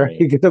winter, are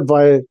you going to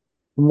buy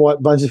a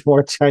bunch of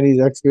more Chinese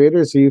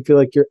excavators, so you feel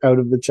like you're out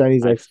of the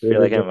Chinese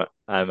excavator? I feel like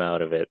I'm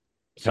out of it.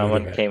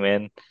 Someone came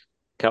in,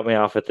 cut me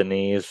off at the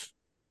knees,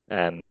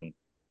 and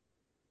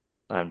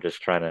I'm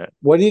just trying to.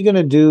 What are you going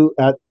to do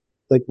what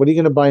are you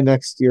going to buy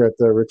next year at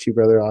the Ritchie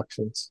Brother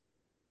auctions?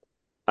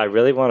 I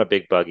really want a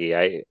big buggy.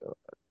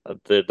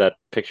 That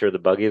picture of the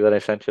buggy that I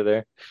sent you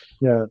there.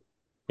 Yeah.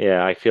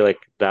 Yeah, I feel like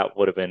that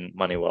would have been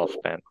money well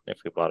spent if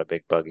we bought a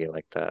big buggy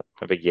like that,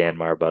 a big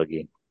Yanmar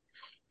buggy.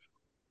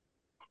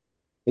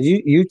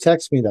 You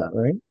text me that,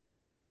 right?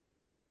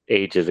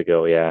 Ages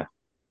ago, yeah.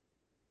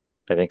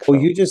 I think so. Oh,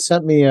 you just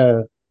sent me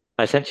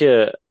I sent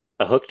you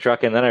a hook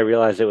truck, and then I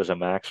realized it was a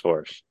Max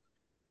Force.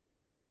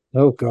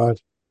 Oh God!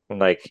 I'm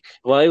like,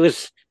 well,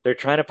 they're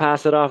trying to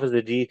pass it off as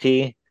a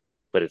DT,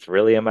 but it's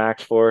really a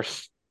Max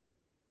Force.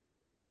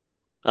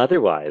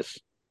 Otherwise,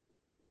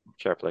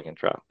 sharp looking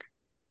truck.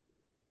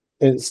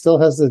 It still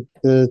has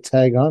the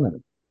tag on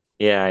it.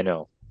 Yeah, I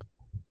know,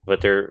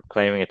 but they're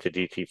claiming it's a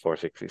DT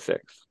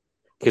 466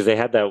 because they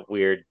had that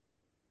weird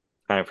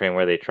time frame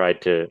where they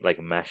tried to like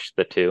mesh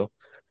the two,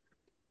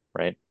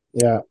 right?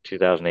 Yeah,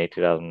 2008,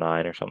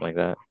 2009, or something like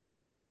that.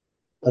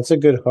 That's a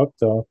good hook,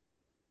 though.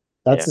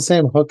 That's the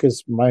same hook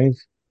as my.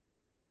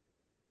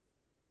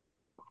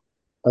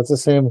 That's the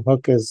same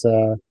hook as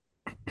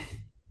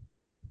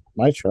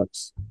My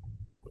trucks.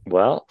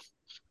 Well,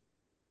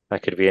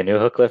 that could be a new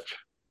hook lift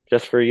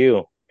just for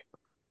you.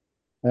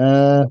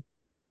 Uh,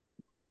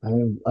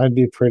 I'd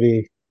be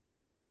pretty.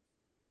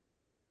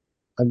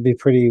 I'd be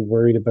pretty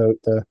worried about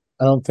the.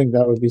 I don't think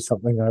that would be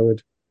something I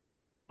would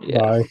Yeah,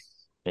 buy.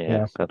 yeah,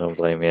 Yeah, I don't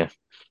blame you.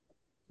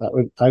 that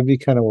would. I'd be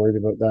kind of worried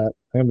about that.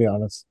 I'm gonna be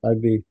honest.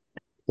 I'd be.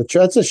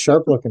 That's a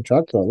sharp looking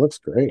truck though. It looks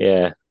great.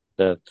 Yeah,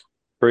 the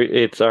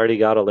it's already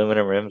got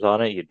aluminum rims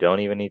on it. You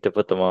don't even need to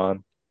put them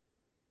on.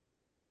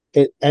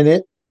 It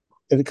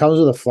comes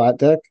with a flat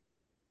deck.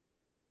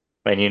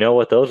 And you know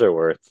what those are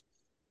worth.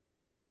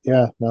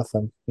 Yeah,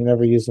 nothing. You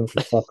never use them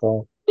for fuck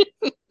all.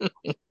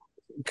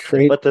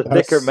 Great. But the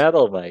thicker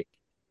metal, Mike.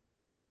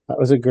 That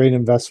was a great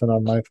investment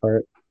on my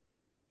part.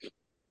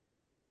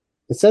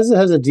 It says it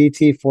has a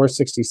DT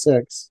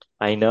 466.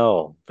 I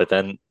know, but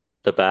then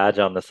the badge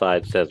on the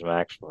side says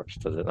Max Force,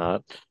 does it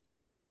not?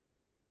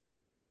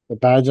 The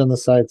badge on the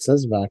side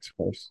says Max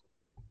Force.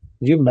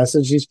 Did you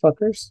message these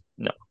fuckers?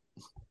 No,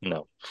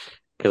 no.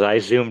 Because I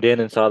zoomed in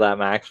and saw that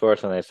Max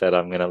Force and I said,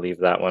 I'm going to leave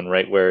that one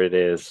right where it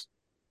is.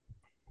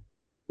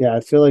 Yeah, I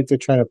feel like they're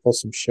trying to pull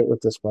some shit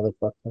with this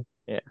motherfucker.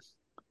 Yeah.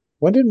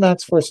 When did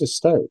Max Forces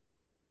start?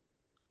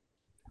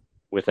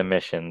 With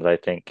emissions, I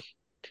think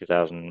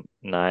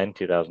 2009,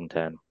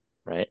 2010,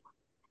 right?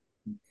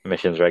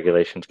 Emissions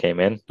regulations came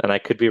in, and I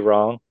could be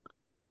wrong.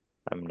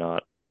 I'm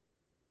not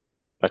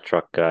a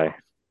truck guy.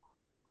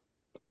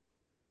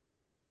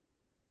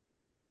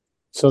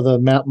 So the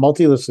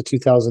multi-lift's a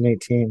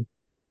 2018.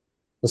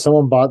 So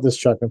someone bought this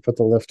truck and put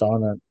the lift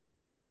on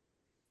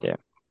it. Yeah.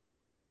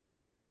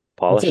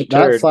 Polished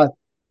That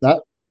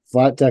turd.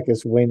 flat deck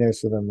is way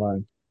nicer than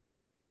mine.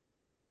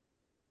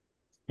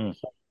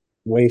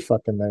 Way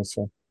fucking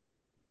nicer.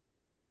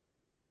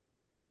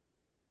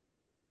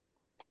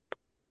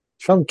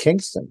 It's from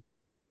Kingston.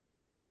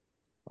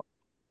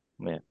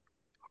 Yeah.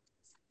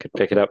 Could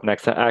pick it up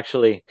next time.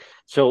 Actually,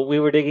 so we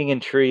were digging in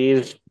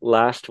trees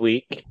last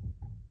week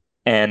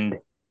and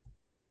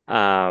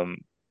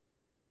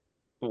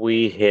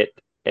we hit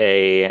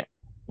the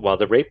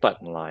rate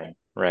button line,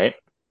 right?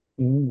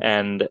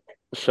 And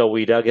so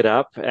we dug it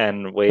up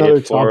and waited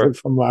Another for topic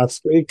from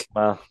last week.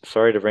 Well,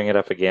 sorry to bring it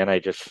up again. I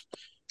just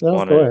No, go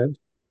wanted ahead.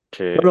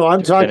 to No,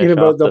 I'm to talking finish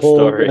about off the the whole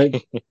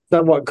story.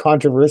 somewhat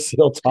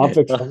controversial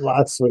topic from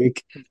last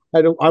week.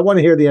 I want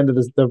to hear the end of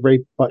the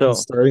rate button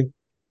So, story.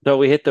 so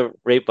we hit the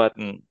rate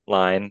button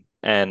line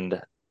and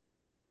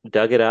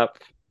dug it up.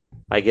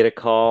 I get a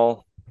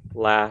call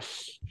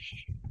last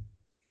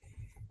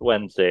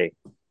Wednesday,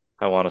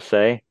 I want to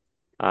say,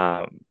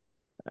 and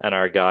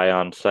our guy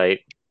on site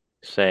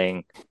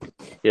saying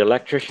the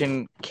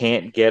electrician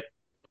can't get.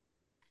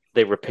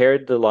 They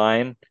repaired the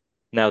line.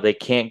 Now they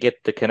can't get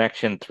the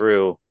connection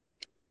through.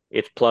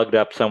 It's plugged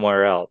up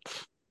somewhere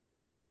else.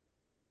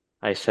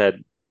 I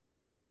said,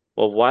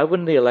 well, why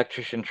wouldn't the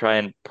electrician try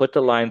and put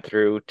the line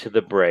through to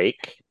the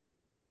break,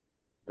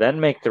 then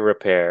make the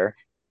repair,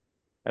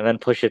 and then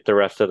push it the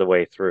rest of the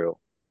way through?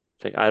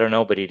 It's like, I don't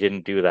know, but he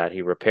didn't do that.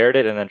 He repaired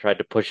it and then tried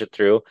to push it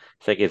through.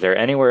 It's like, is there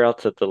anywhere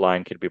else that the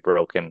line could be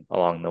broken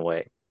along the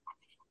way?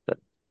 But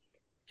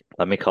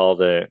let me call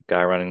the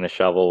guy running the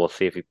shovel. We'll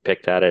see if he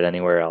picked at it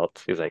anywhere else.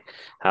 He's like,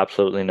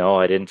 absolutely no,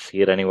 I didn't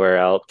see it anywhere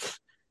else.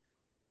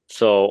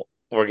 So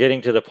we're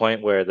getting to the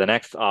point where the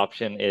next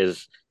option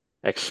is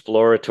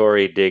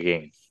exploratory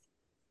digging,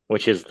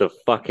 which is the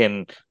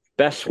fucking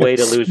best way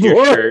to lose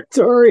your shirt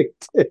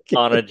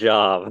on a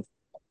job.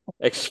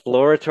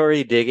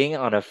 Exploratory digging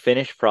on a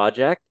finished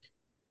project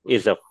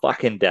is a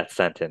fucking death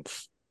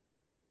sentence.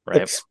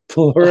 Right?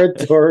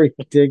 Exploratory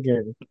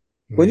digging.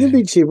 Wouldn't it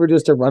be cheaper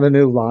just to run a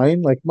new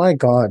line? Like, my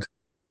God.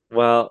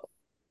 Well,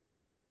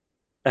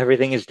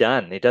 everything is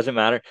done. It doesn't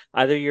matter.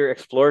 Either you're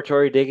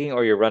exploratory digging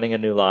or you're running a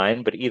new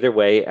line, but either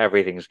way,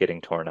 everything's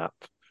getting torn up.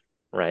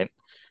 Right?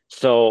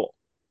 So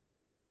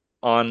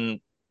on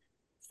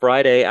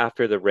Friday,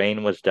 after the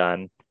rain was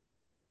done,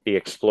 the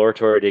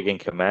exploratory digging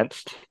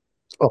commenced.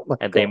 Oh my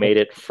and God. They made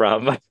it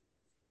from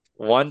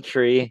one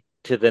tree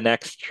to the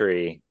next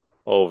tree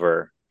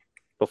over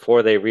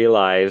before they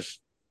realized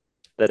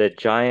that a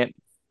giant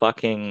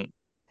fucking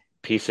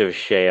piece of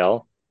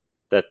shale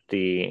that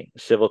the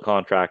civil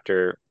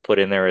contractor put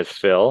in there as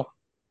fill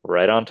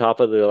right on top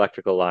of the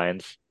electrical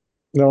lines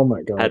Oh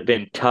my God. had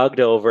been tugged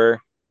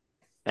over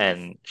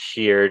and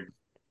sheared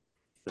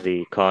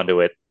the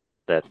conduit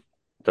that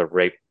the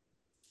rape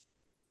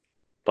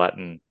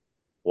button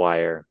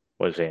wire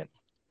was in.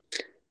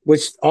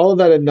 Which all of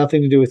that had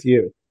nothing to do with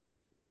you.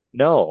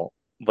 No,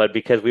 but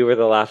because we were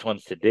the last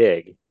ones to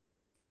dig,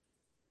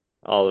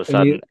 all of a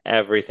sudden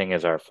everything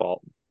is our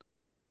fault.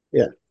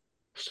 Yeah.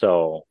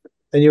 So.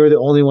 And you were the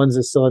only ones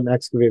that still had an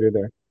excavator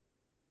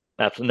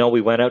there. No,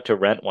 we went out to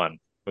rent one.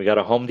 We got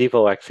a Home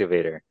Depot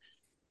excavator.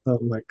 Oh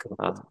my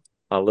God.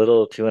 A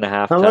little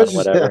 2.5 ton,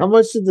 whatever. How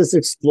much did this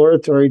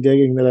exploratory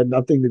digging that had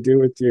nothing to do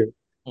with you?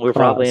 We're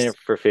probably in it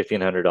for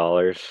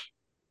 $1,500.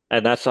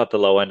 And that's not the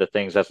low end of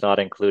things. That's not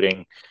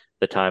including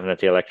the time that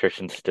the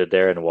electrician stood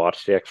there and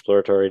watched the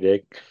exploratory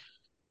dig.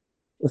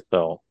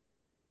 So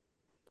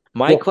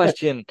My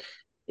question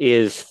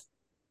is,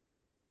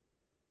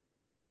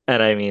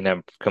 and I mean,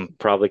 I'm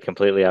probably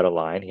completely out of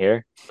line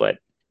here, but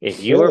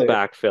if you are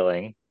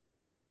backfilling,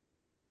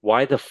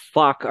 why the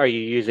fuck are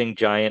you using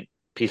giant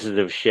pieces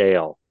of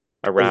shale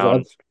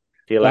around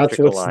the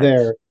electrical lines?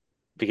 There.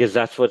 Because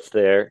that's what's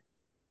there.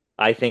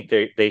 I think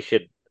they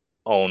should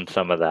own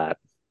some of that.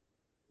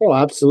 Oh,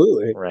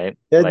 absolutely. Right?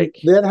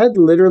 That had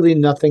literally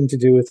nothing to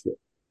do with it.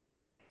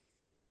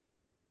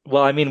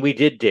 Well, I mean, we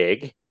did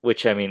dig,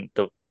 which I mean,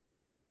 the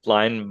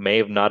line may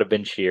have not have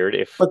been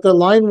sheared but the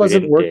line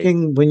wasn't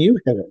working when you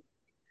hit it.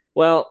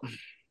 Well,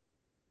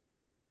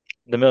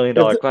 the $1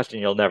 million question,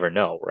 you'll never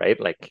know, right?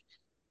 Like,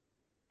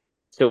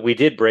 so we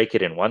did break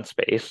it in one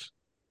space,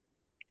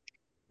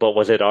 but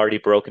was it already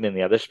broken in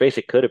the other space?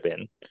 It could have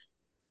been.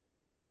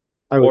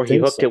 Or he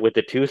hooked it with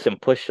the tooth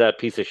and pushed that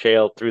piece of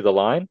shale through the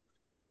line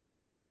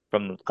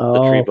from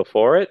the tree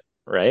before it,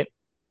 right?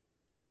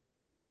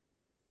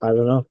 I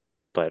don't know.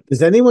 But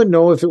does anyone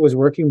know if it was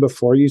working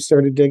before you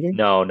started digging?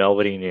 No,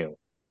 nobody knew,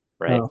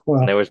 right?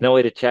 And there was no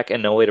way to check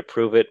and no way to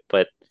prove it.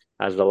 But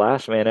as the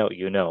last man out,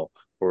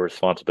 we're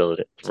responsible.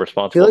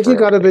 I feel like you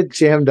got a bit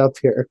jammed up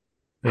here.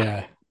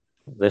 Yeah.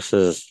 This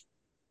is,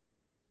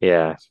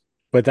 yeah.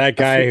 But that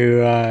guy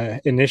who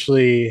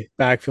initially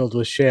backfilled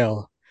with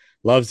shale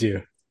loves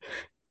you.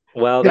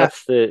 Well,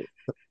 that's the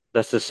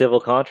civil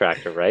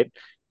contractor, right?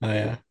 Oh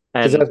yeah.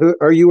 And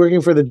are you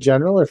working for the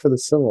general or for the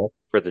civil?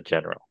 For the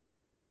general.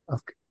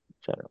 Okay.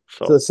 General.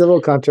 So the civil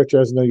contractor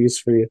has no use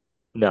for you.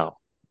 No.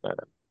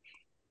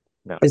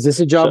 Is this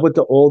a job with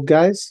the old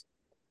guys?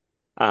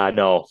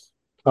 No.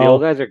 The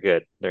old guys are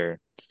good. I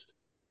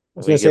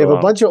was gonna say, if a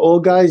bunch of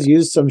old guys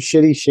use some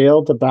shitty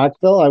shale to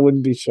backfill, I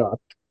wouldn't be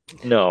shocked.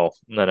 No.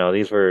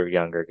 These were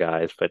younger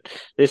guys. But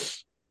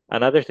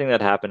another thing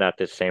that happened at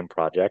this same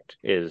project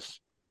is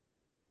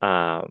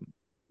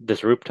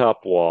this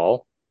rooftop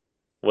wall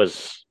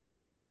was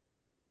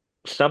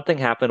something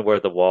happened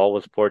where the wall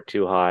was poured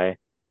too high,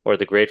 or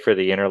the grade for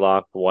the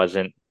interlock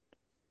wasn't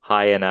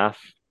high enough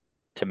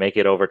to make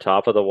it over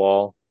top of the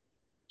wall.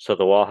 So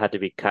the wall had to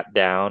be cut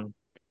down.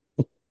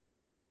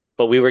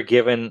 But we were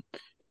given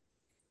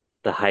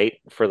the height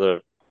for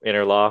the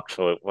interlock,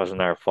 so it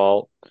wasn't our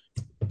fault.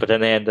 But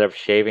then they ended up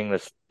shaving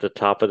the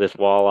top of this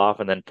wall off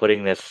and then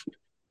putting this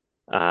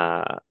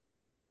sort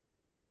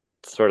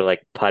of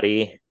like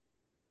putty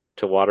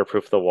to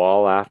waterproof the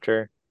wall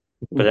after.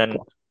 But then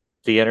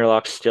the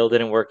interlock still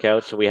didn't work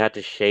out, so we had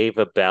to shave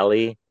a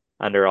belly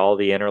under all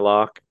the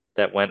interlock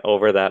that went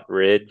over that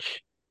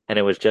ridge, and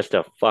it was just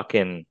a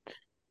fucking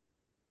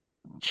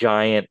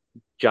giant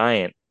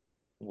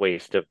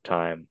waste of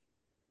time.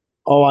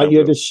 Oh, you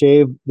had to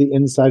shave the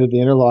inside of the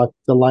interlock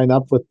to line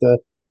up with the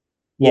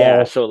wall.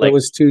 Yeah, so like it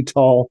was too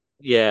tall.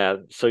 Yeah,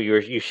 so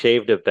you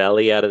shaved a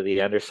belly out of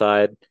the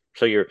underside.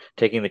 So you're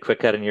taking the quick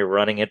cut and you're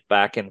running it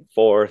back and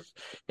forth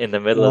in the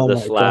middle of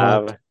the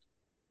slab. God.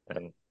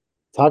 And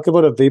talk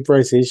about a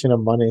vaporization of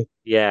money.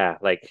 Yeah,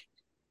 like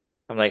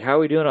I'm like, how are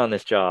we doing on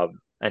this job?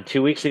 And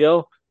 2 weeks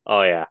ago,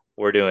 oh yeah,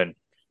 we're doing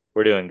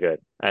good.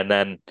 And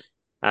then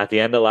at the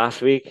end of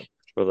last week,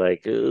 we're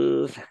like,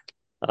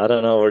 I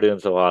don't know, we're doing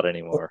so hot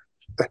anymore.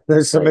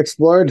 There's some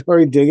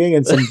exploratory digging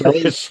and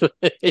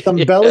some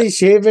belly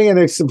shaving and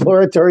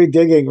exploratory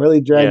digging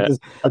really dragged this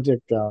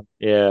project down.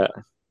 Yeah,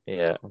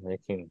 they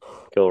can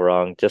go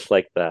wrong just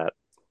like that.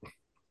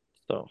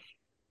 So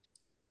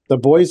the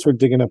boys were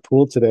digging a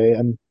pool today,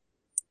 and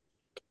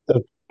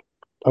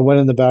I went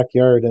in the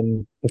backyard,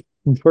 and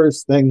the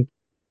first thing,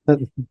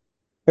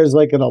 there's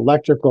like an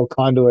electrical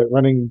conduit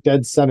running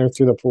dead center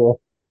through the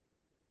pool.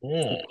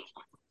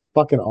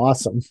 Fucking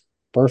awesome.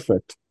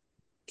 Perfect.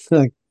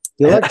 Like,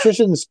 the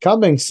electrician's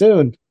coming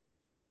soon.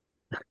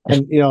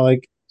 And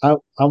like I'm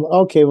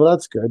okay, well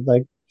that's good.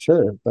 Like,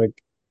 sure. Like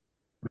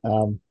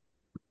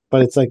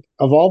but it's like,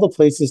 of all the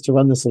places to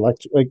run this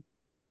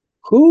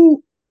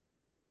who,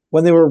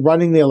 when they were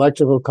running the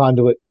electrical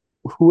conduit,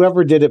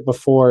 whoever did it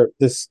before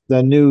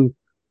the new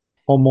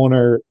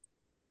homeowner,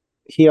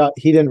 he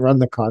didn't run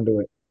the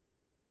conduit.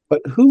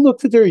 But who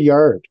looked at their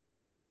yard?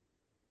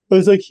 I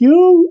was like,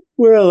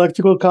 where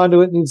electrical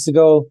conduit needs to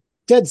go?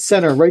 Dead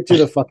center, right through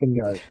the fucking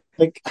yard.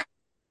 Like,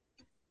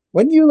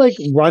 when you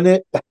run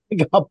it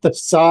up the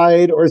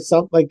side or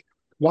something, like,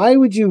 why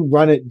would you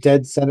run it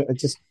dead center?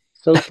 It's just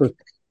so fucked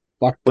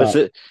up.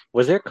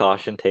 Was there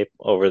caution tape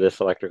over this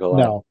electrical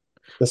line? No,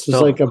 this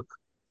was like a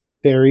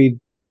buried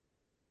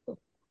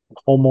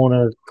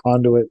homeowner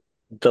conduit.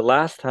 The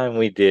last time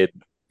we did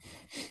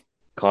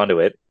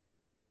conduit,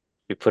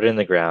 we put it in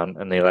the ground,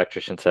 and the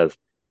electrician says,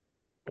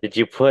 "Did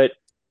you put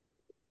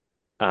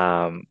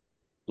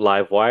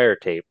live wire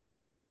tape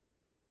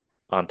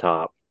on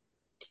top,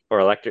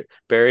 or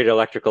buried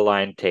electrical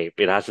line tape?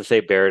 It has to say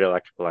buried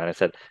electrical line." I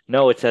said,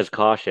 "No, it says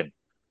caution."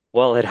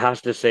 Well, it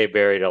has to say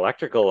buried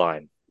electrical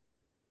line.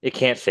 It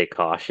can't say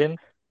caution.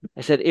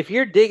 I said, if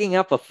you're digging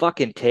up a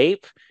fucking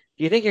tape,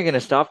 do you think you're going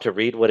to stop to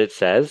read what it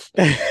says?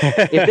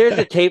 If there's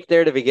a tape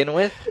there to begin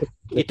with,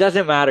 it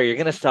doesn't matter. You're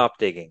going to stop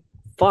digging.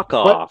 Fuck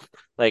off.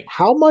 Like,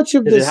 how much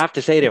of does it have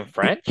to say it in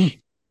French?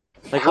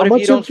 Like, How what if you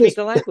much don't of speak this?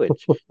 the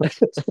language?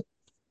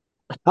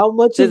 How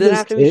much Does of it this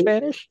have to be tape?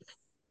 Spanish?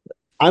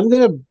 I'm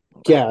gonna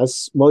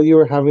guess while you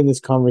were having this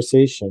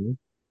conversation,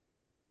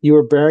 you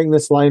were bearing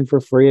this line for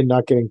free and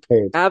not getting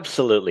paid.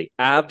 Absolutely.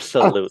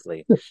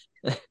 Absolutely.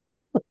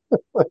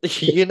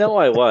 You know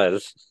I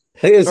was.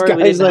 This Sorry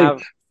we guy's didn't like,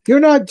 have you're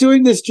not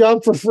doing this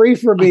job for free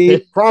for me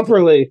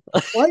properly.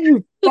 Why don't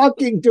you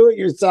fucking do it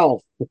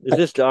yourself? is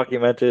this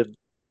documented?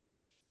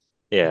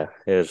 Yeah,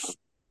 yeah.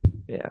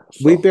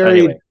 We So buried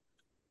anyway.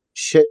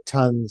 shit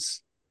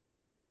tons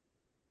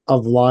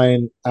of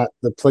line at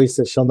the place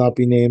that shall not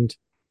be named.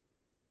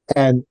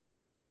 And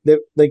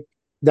like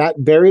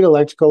that buried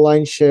electrical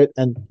line shit,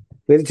 and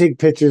we had to take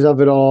pictures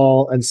of it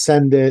all and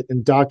send it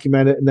and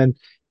document it. And then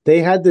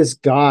they had this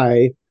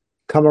guy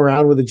come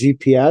around with a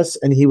GPS,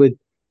 and he would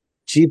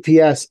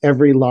GPS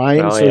every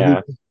line Oh so he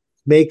yeah. could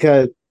make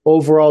a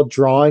overall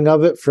drawing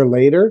of it for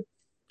later.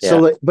 So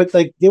Yeah. like, but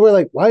like they were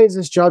like, why is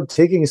this job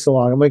taking so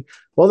long? I'm like,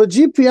 well, the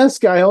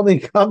GPS guy only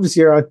comes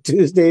here on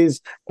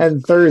Tuesdays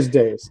and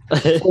Thursdays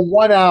for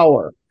 1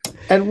 hour,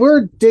 and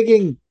we're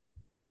digging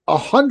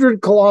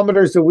 100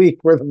 kilometers a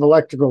week worth of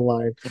electrical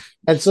line.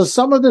 And so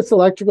some of this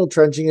electrical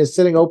trenching is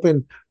sitting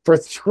open for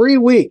 3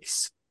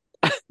 weeks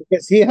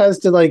because he has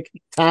to like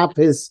tap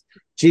his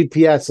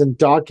GPS and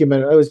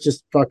document. It was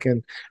just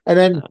fucking. And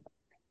then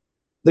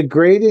the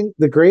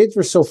grades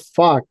were so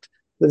fucked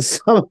that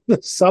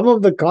some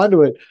of the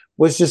conduit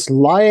was just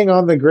lying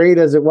on the grade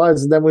as it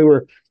was, and then we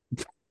were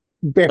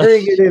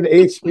burying it in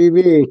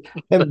HPV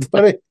and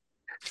putting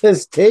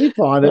this tape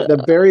on it, the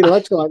buried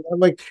electrical line. I'm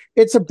like,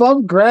 it's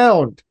above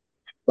ground.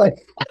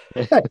 Like,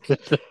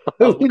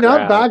 could we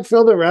not Crap.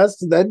 backfill the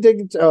rest and then dig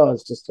it? Oh,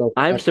 it's just so.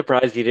 I'm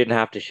surprised you didn't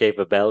have to shape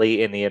a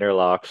belly in the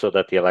interlock so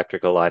that the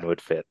electrical line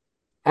would fit.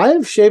 I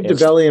have shaved a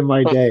belly in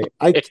my day.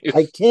 I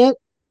can't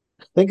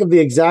think of the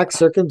exact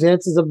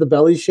circumstances of the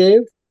belly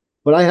shave,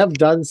 but I have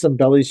done some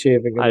belly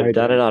shaving in my I've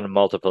done day. it on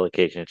multiple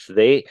occasions.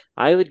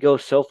 I would go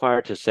so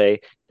far to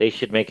say they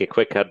should make a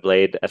quick cut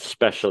blade,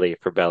 especially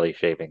for belly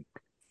shaving.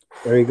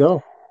 There you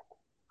go.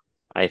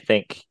 I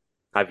think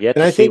I've yet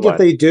And to I see think if one.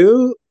 they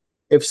do,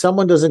 if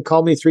someone doesn't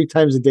call me 3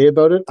 times a day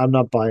about it, I'm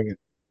not buying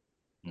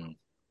it.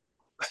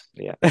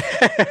 Yeah.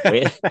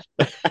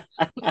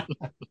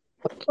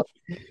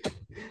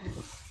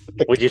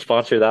 Would you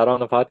sponsor that on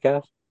the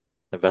podcast?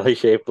 A belly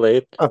shave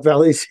blade? A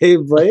belly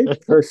shave blade?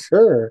 For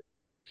sure.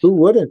 Who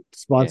wouldn't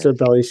sponsor a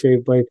belly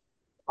shave blade?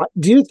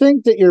 Do you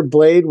think that your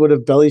blade would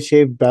have belly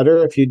shaved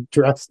better if you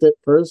dressed it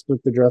first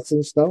with the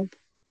dressing stone?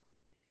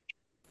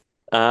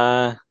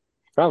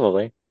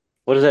 Probably.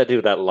 What does that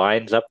do? That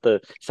lines up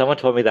someone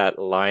told me that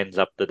lines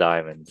up the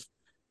diamonds.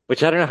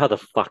 Which I don't know how the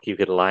fuck you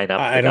could line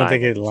up I the don't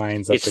think diamonds. it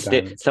lines up the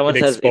diamonds. Someone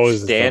It says it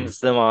exposes stands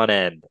them on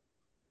end.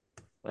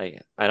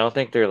 Like, I don't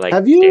think they're like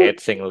Have you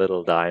dancing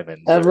little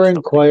diamonds or ever something.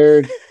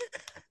 inquired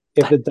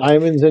if the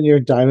diamonds in your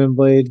diamond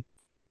blade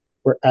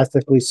were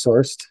ethically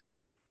sourced?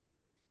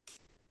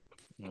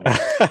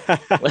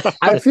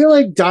 I feel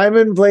like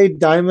diamond blade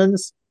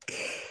diamonds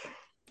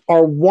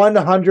are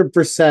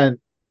 100%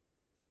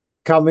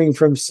 coming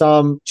from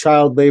some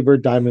child labor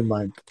diamond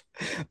mine.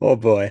 Oh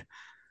boy.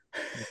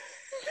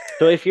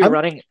 So if you're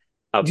running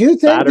a Do you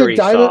think battery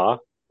the saw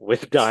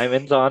with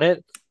diamonds on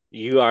it,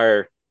 you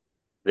are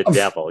the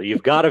devil.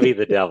 You've got to be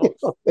the devil.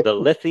 The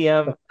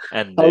lithium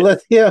and a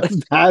lithium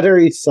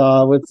battery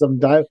saw with some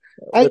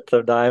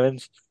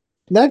diamonds.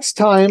 Next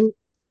time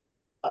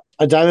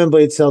a diamond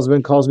blade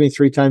salesman calls me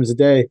 3 times a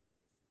day,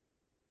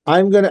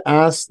 I'm going to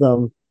ask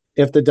them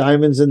if the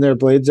diamonds in their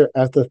blades are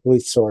ethically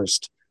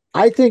sourced.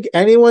 I think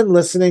anyone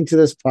listening to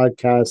this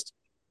podcast,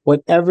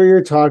 whenever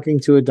you're talking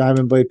to a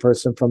diamond blade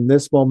person from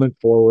this moment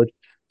forward,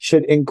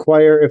 should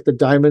inquire if the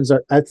diamonds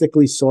are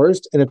ethically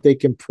sourced and if they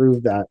can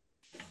prove that.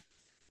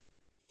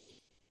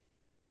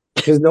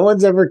 Because no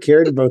one's ever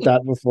cared about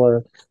that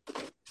before.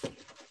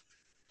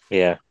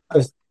 Yeah.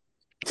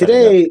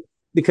 Today,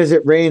 because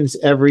it rains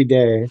every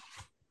day,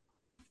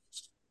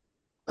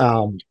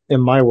 in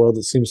my world,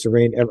 it seems to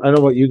rain. I don't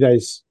know what you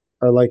guys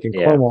are like in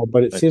Cornwall,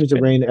 but it seems to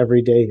rain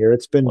every day here.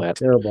 It's been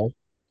terrible.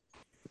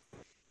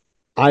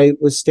 I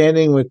was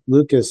standing with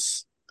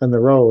Lucas on the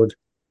road,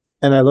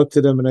 and I looked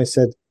at him and I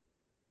said,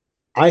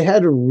 I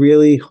had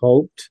really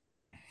hoped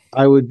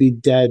I would be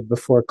dead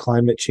before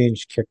climate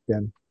change kicked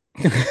in.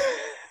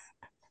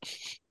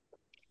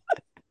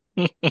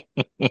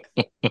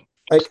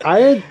 Like, I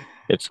had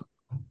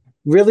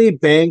really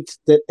banked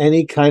that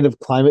any kind of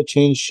climate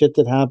change shit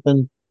that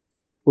happened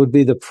would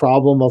be the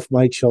problem of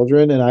my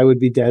children, and I would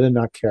be dead and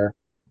not care.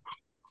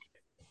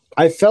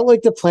 I felt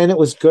like the planet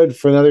was good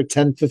for another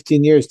 10,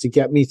 15 years to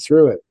get me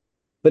through it.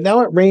 But now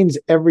it rains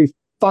every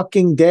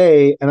fucking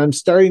day, and I'm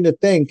starting to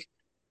think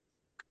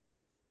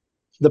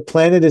the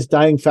planet is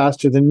dying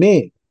faster than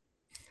me.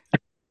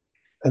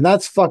 And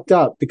that's fucked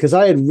up because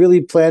I had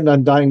really planned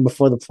on dying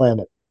before the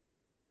planet.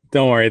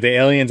 Don't worry, the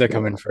aliens are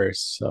coming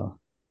first. So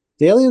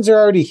the aliens are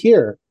already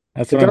here.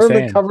 That's the what government I'm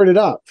saying. covered it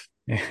up.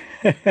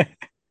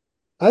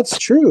 That's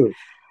true.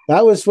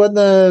 That was when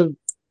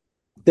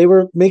they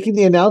were making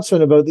the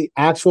announcement about the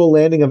actual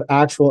landing of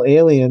actual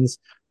aliens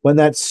when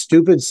that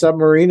stupid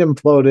submarine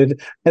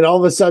imploded, and all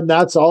of a sudden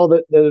that's all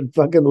that the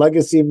fucking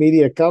legacy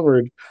media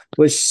covered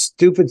was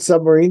stupid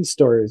submarine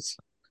stories.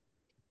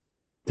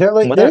 They're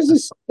like, there's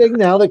this thing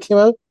now that came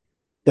out.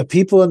 The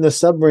people in the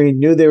submarine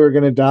knew they were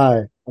going to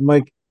die. I'm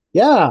like,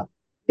 yeah,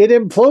 it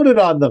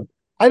imploded on them.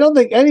 I don't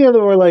think any of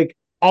them were like,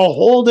 I'll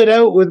hold it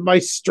out with my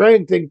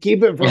strength and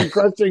keep it from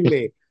crushing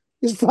me.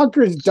 These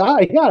fuckers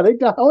die. Yeah, they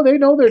die. Oh, they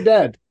know they're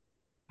dead.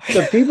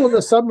 The people in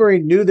the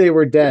submarine knew they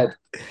were dead.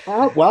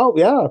 Well,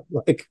 yeah.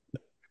 Like,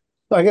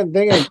 I can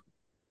think of,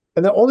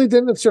 and the only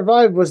thing that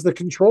survived was the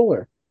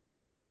controller.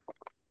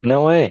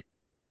 No way.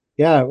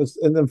 Yeah, it was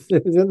in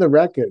the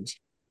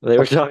wreckage. They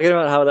were talking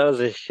about how that was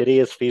the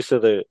shittiest piece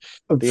of the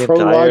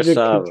entire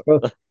sub.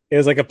 It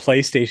was like a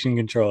PlayStation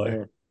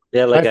controller.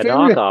 Yeah, like a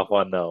knockoff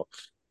one though.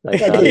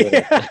 Like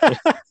yeah,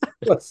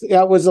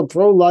 it was a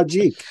Pro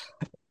Logic.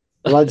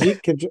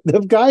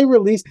 The guy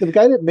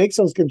that makes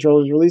those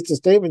controllers released a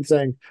statement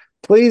saying,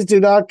 "Please do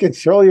not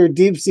control your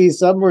deep sea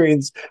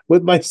submarines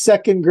with my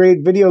second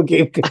grade video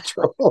game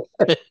controller."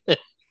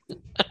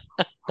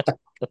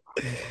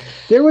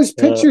 There was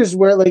pictures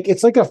where like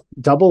it's like a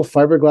double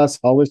fiberglass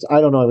hull.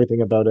 I don't know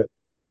everything about it,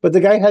 but the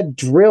guy had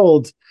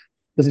drilled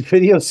the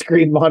video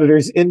screen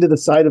monitors into the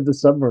side of the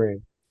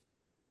submarine.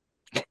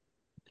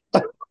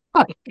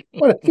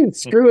 What if your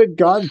screw had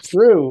gone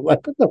through?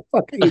 Like, what the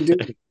fuck are you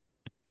doing?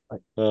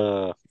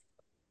 What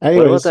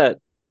about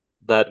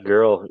that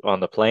girl on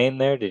the plane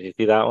there? Did you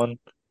see that one?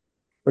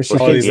 Or she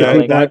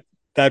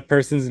that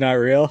person's not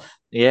real?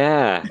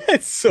 Yeah.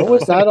 What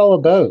was that all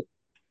about?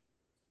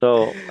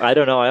 So, I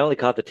don't know. I only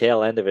caught the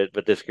tail end of it,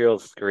 but this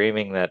girl's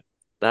screaming that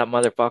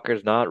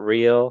motherfucker's not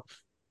real,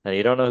 and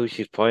you don't know who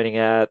she's pointing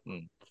at.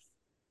 And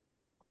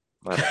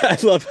I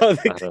love how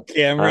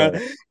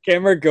the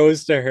camera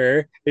goes to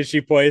her and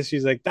she points.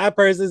 She's like, "That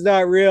person's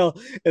not real,"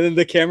 and then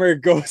the camera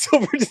goes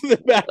over to the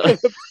back of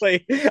the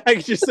plane. I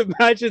can just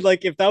imagine,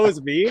 like, if that was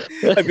me,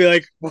 I'd be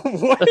like,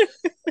 "What?"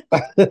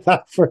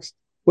 First,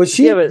 was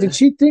she? Did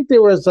she think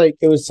there was like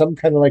it was some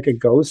kind of like a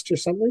ghost or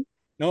something?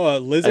 No, a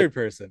lizard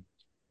person.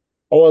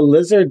 Oh, a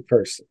lizard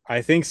person.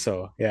 I think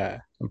so. Yeah,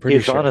 I'm pretty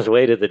sure. He's on his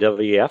way to the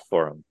WEF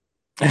for him.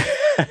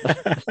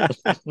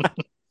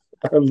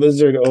 Our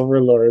lizard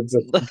overlords.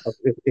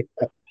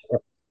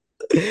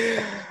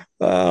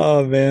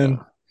 Oh man,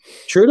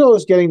 Trudeau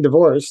is getting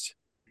divorced.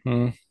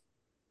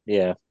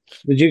 Yeah.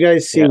 Did you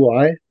guys see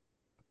why?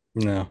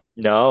 No.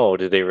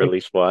 Did they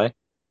release why?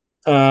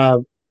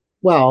 Well,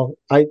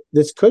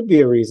 this could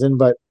be a reason,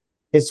 but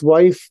his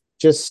wife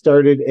just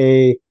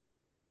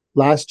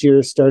last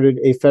year started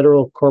a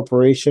federal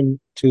corporation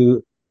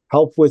to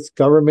help with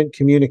government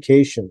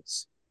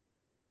communications.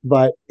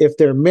 But if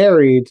they're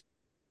married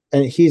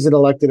and he's an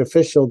elected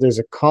official, there's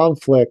a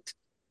conflict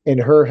in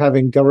her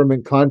having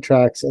government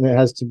contracts, and it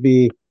has to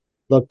be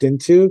looked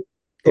into.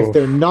 If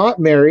they're not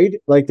married,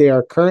 like they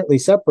are currently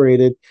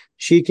separated,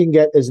 she can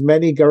get as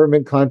many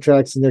government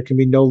contracts and there can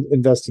be no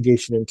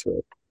investigation into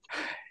it.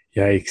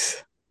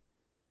 Yikes.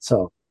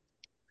 So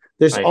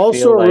there's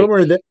also a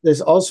rumor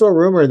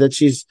that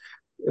she's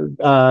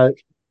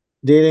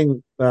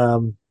dating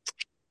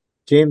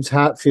James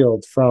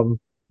Hetfield from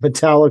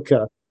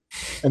Metallica,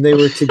 and they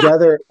were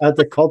together at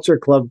the Culture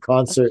Club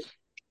concert.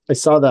 I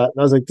saw that and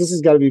I was like, this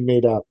has got to be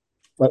made up,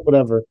 but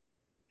whatever.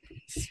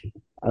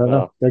 I don't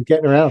know. They're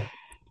getting around.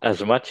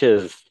 As much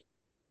as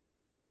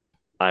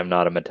I'm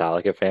not a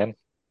Metallica fan,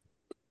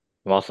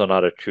 I'm also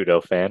not a Trudeau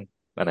fan,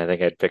 and I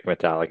think I'd pick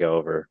Metallica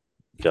over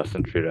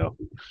Justin Trudeau.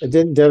 It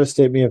didn't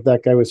devastate me if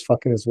that guy was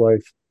fucking his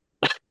wife.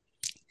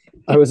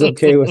 I was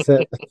okay with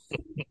it.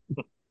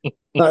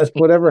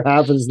 Whatever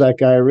happens to that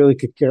guy, I really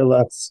could care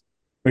less.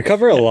 We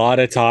cover a lot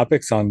of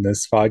topics on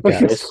this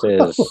podcast.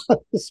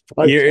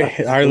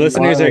 Our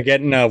listeners are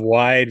getting a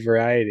wide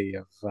variety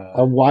of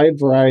a wide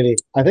variety.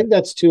 I think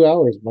that's 2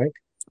 hours, Mike.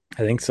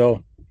 I think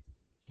so.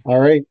 All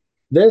right.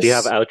 Do you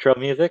have outro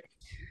music?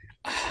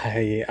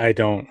 I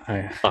don't.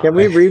 Can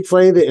we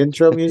replay the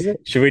intro music?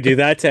 Should we do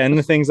that to end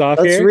the things off?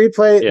 Let's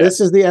replay. Yeah.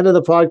 This is the end of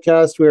the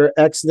podcast. We're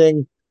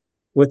exiting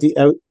with the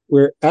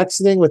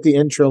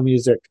intro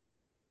music.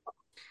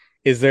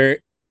 Is there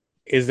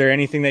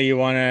anything that you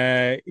want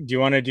to do? You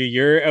want to do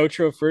your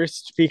outro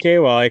first,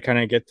 PK, while I kind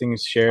of get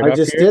things shared? I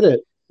just did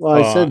it.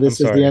 Well, I said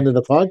this is the end of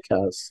the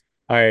podcast.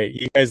 All right,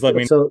 you guys let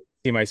me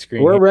see my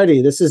screen. We're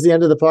ready. This is the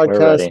end of the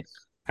podcast.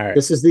 All right.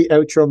 This is the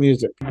outro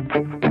music.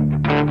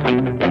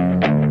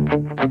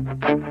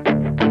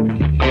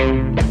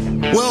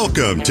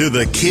 Welcome to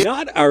the Kid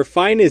Not Our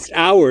Finest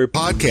Hour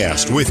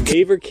podcast with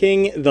Paver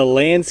King, the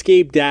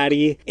Landscape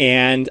Daddy,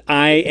 and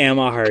I am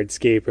a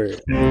hardscaper.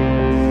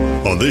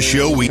 On this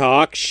show, we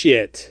talk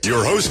shit.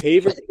 Your host,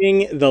 Paver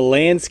King, the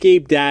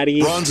Landscape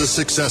Daddy, runs a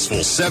successful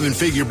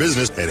 7-figure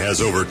business and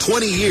has over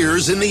 20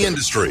 years in the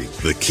industry.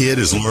 The kid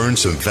has learned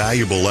some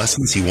valuable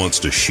lessons he wants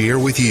to share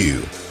with you.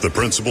 The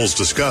principles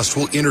discussed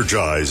will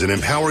energize and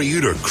empower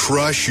you to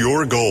crush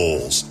your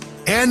goals.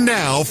 And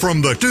now,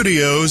 from the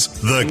studios,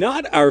 the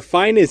Not Our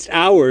Finest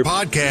Hour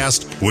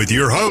podcast with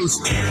your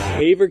host,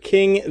 Paver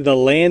King, the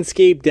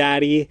Landscape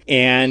Daddy,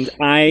 and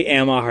I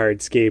am a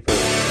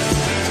hardscaper.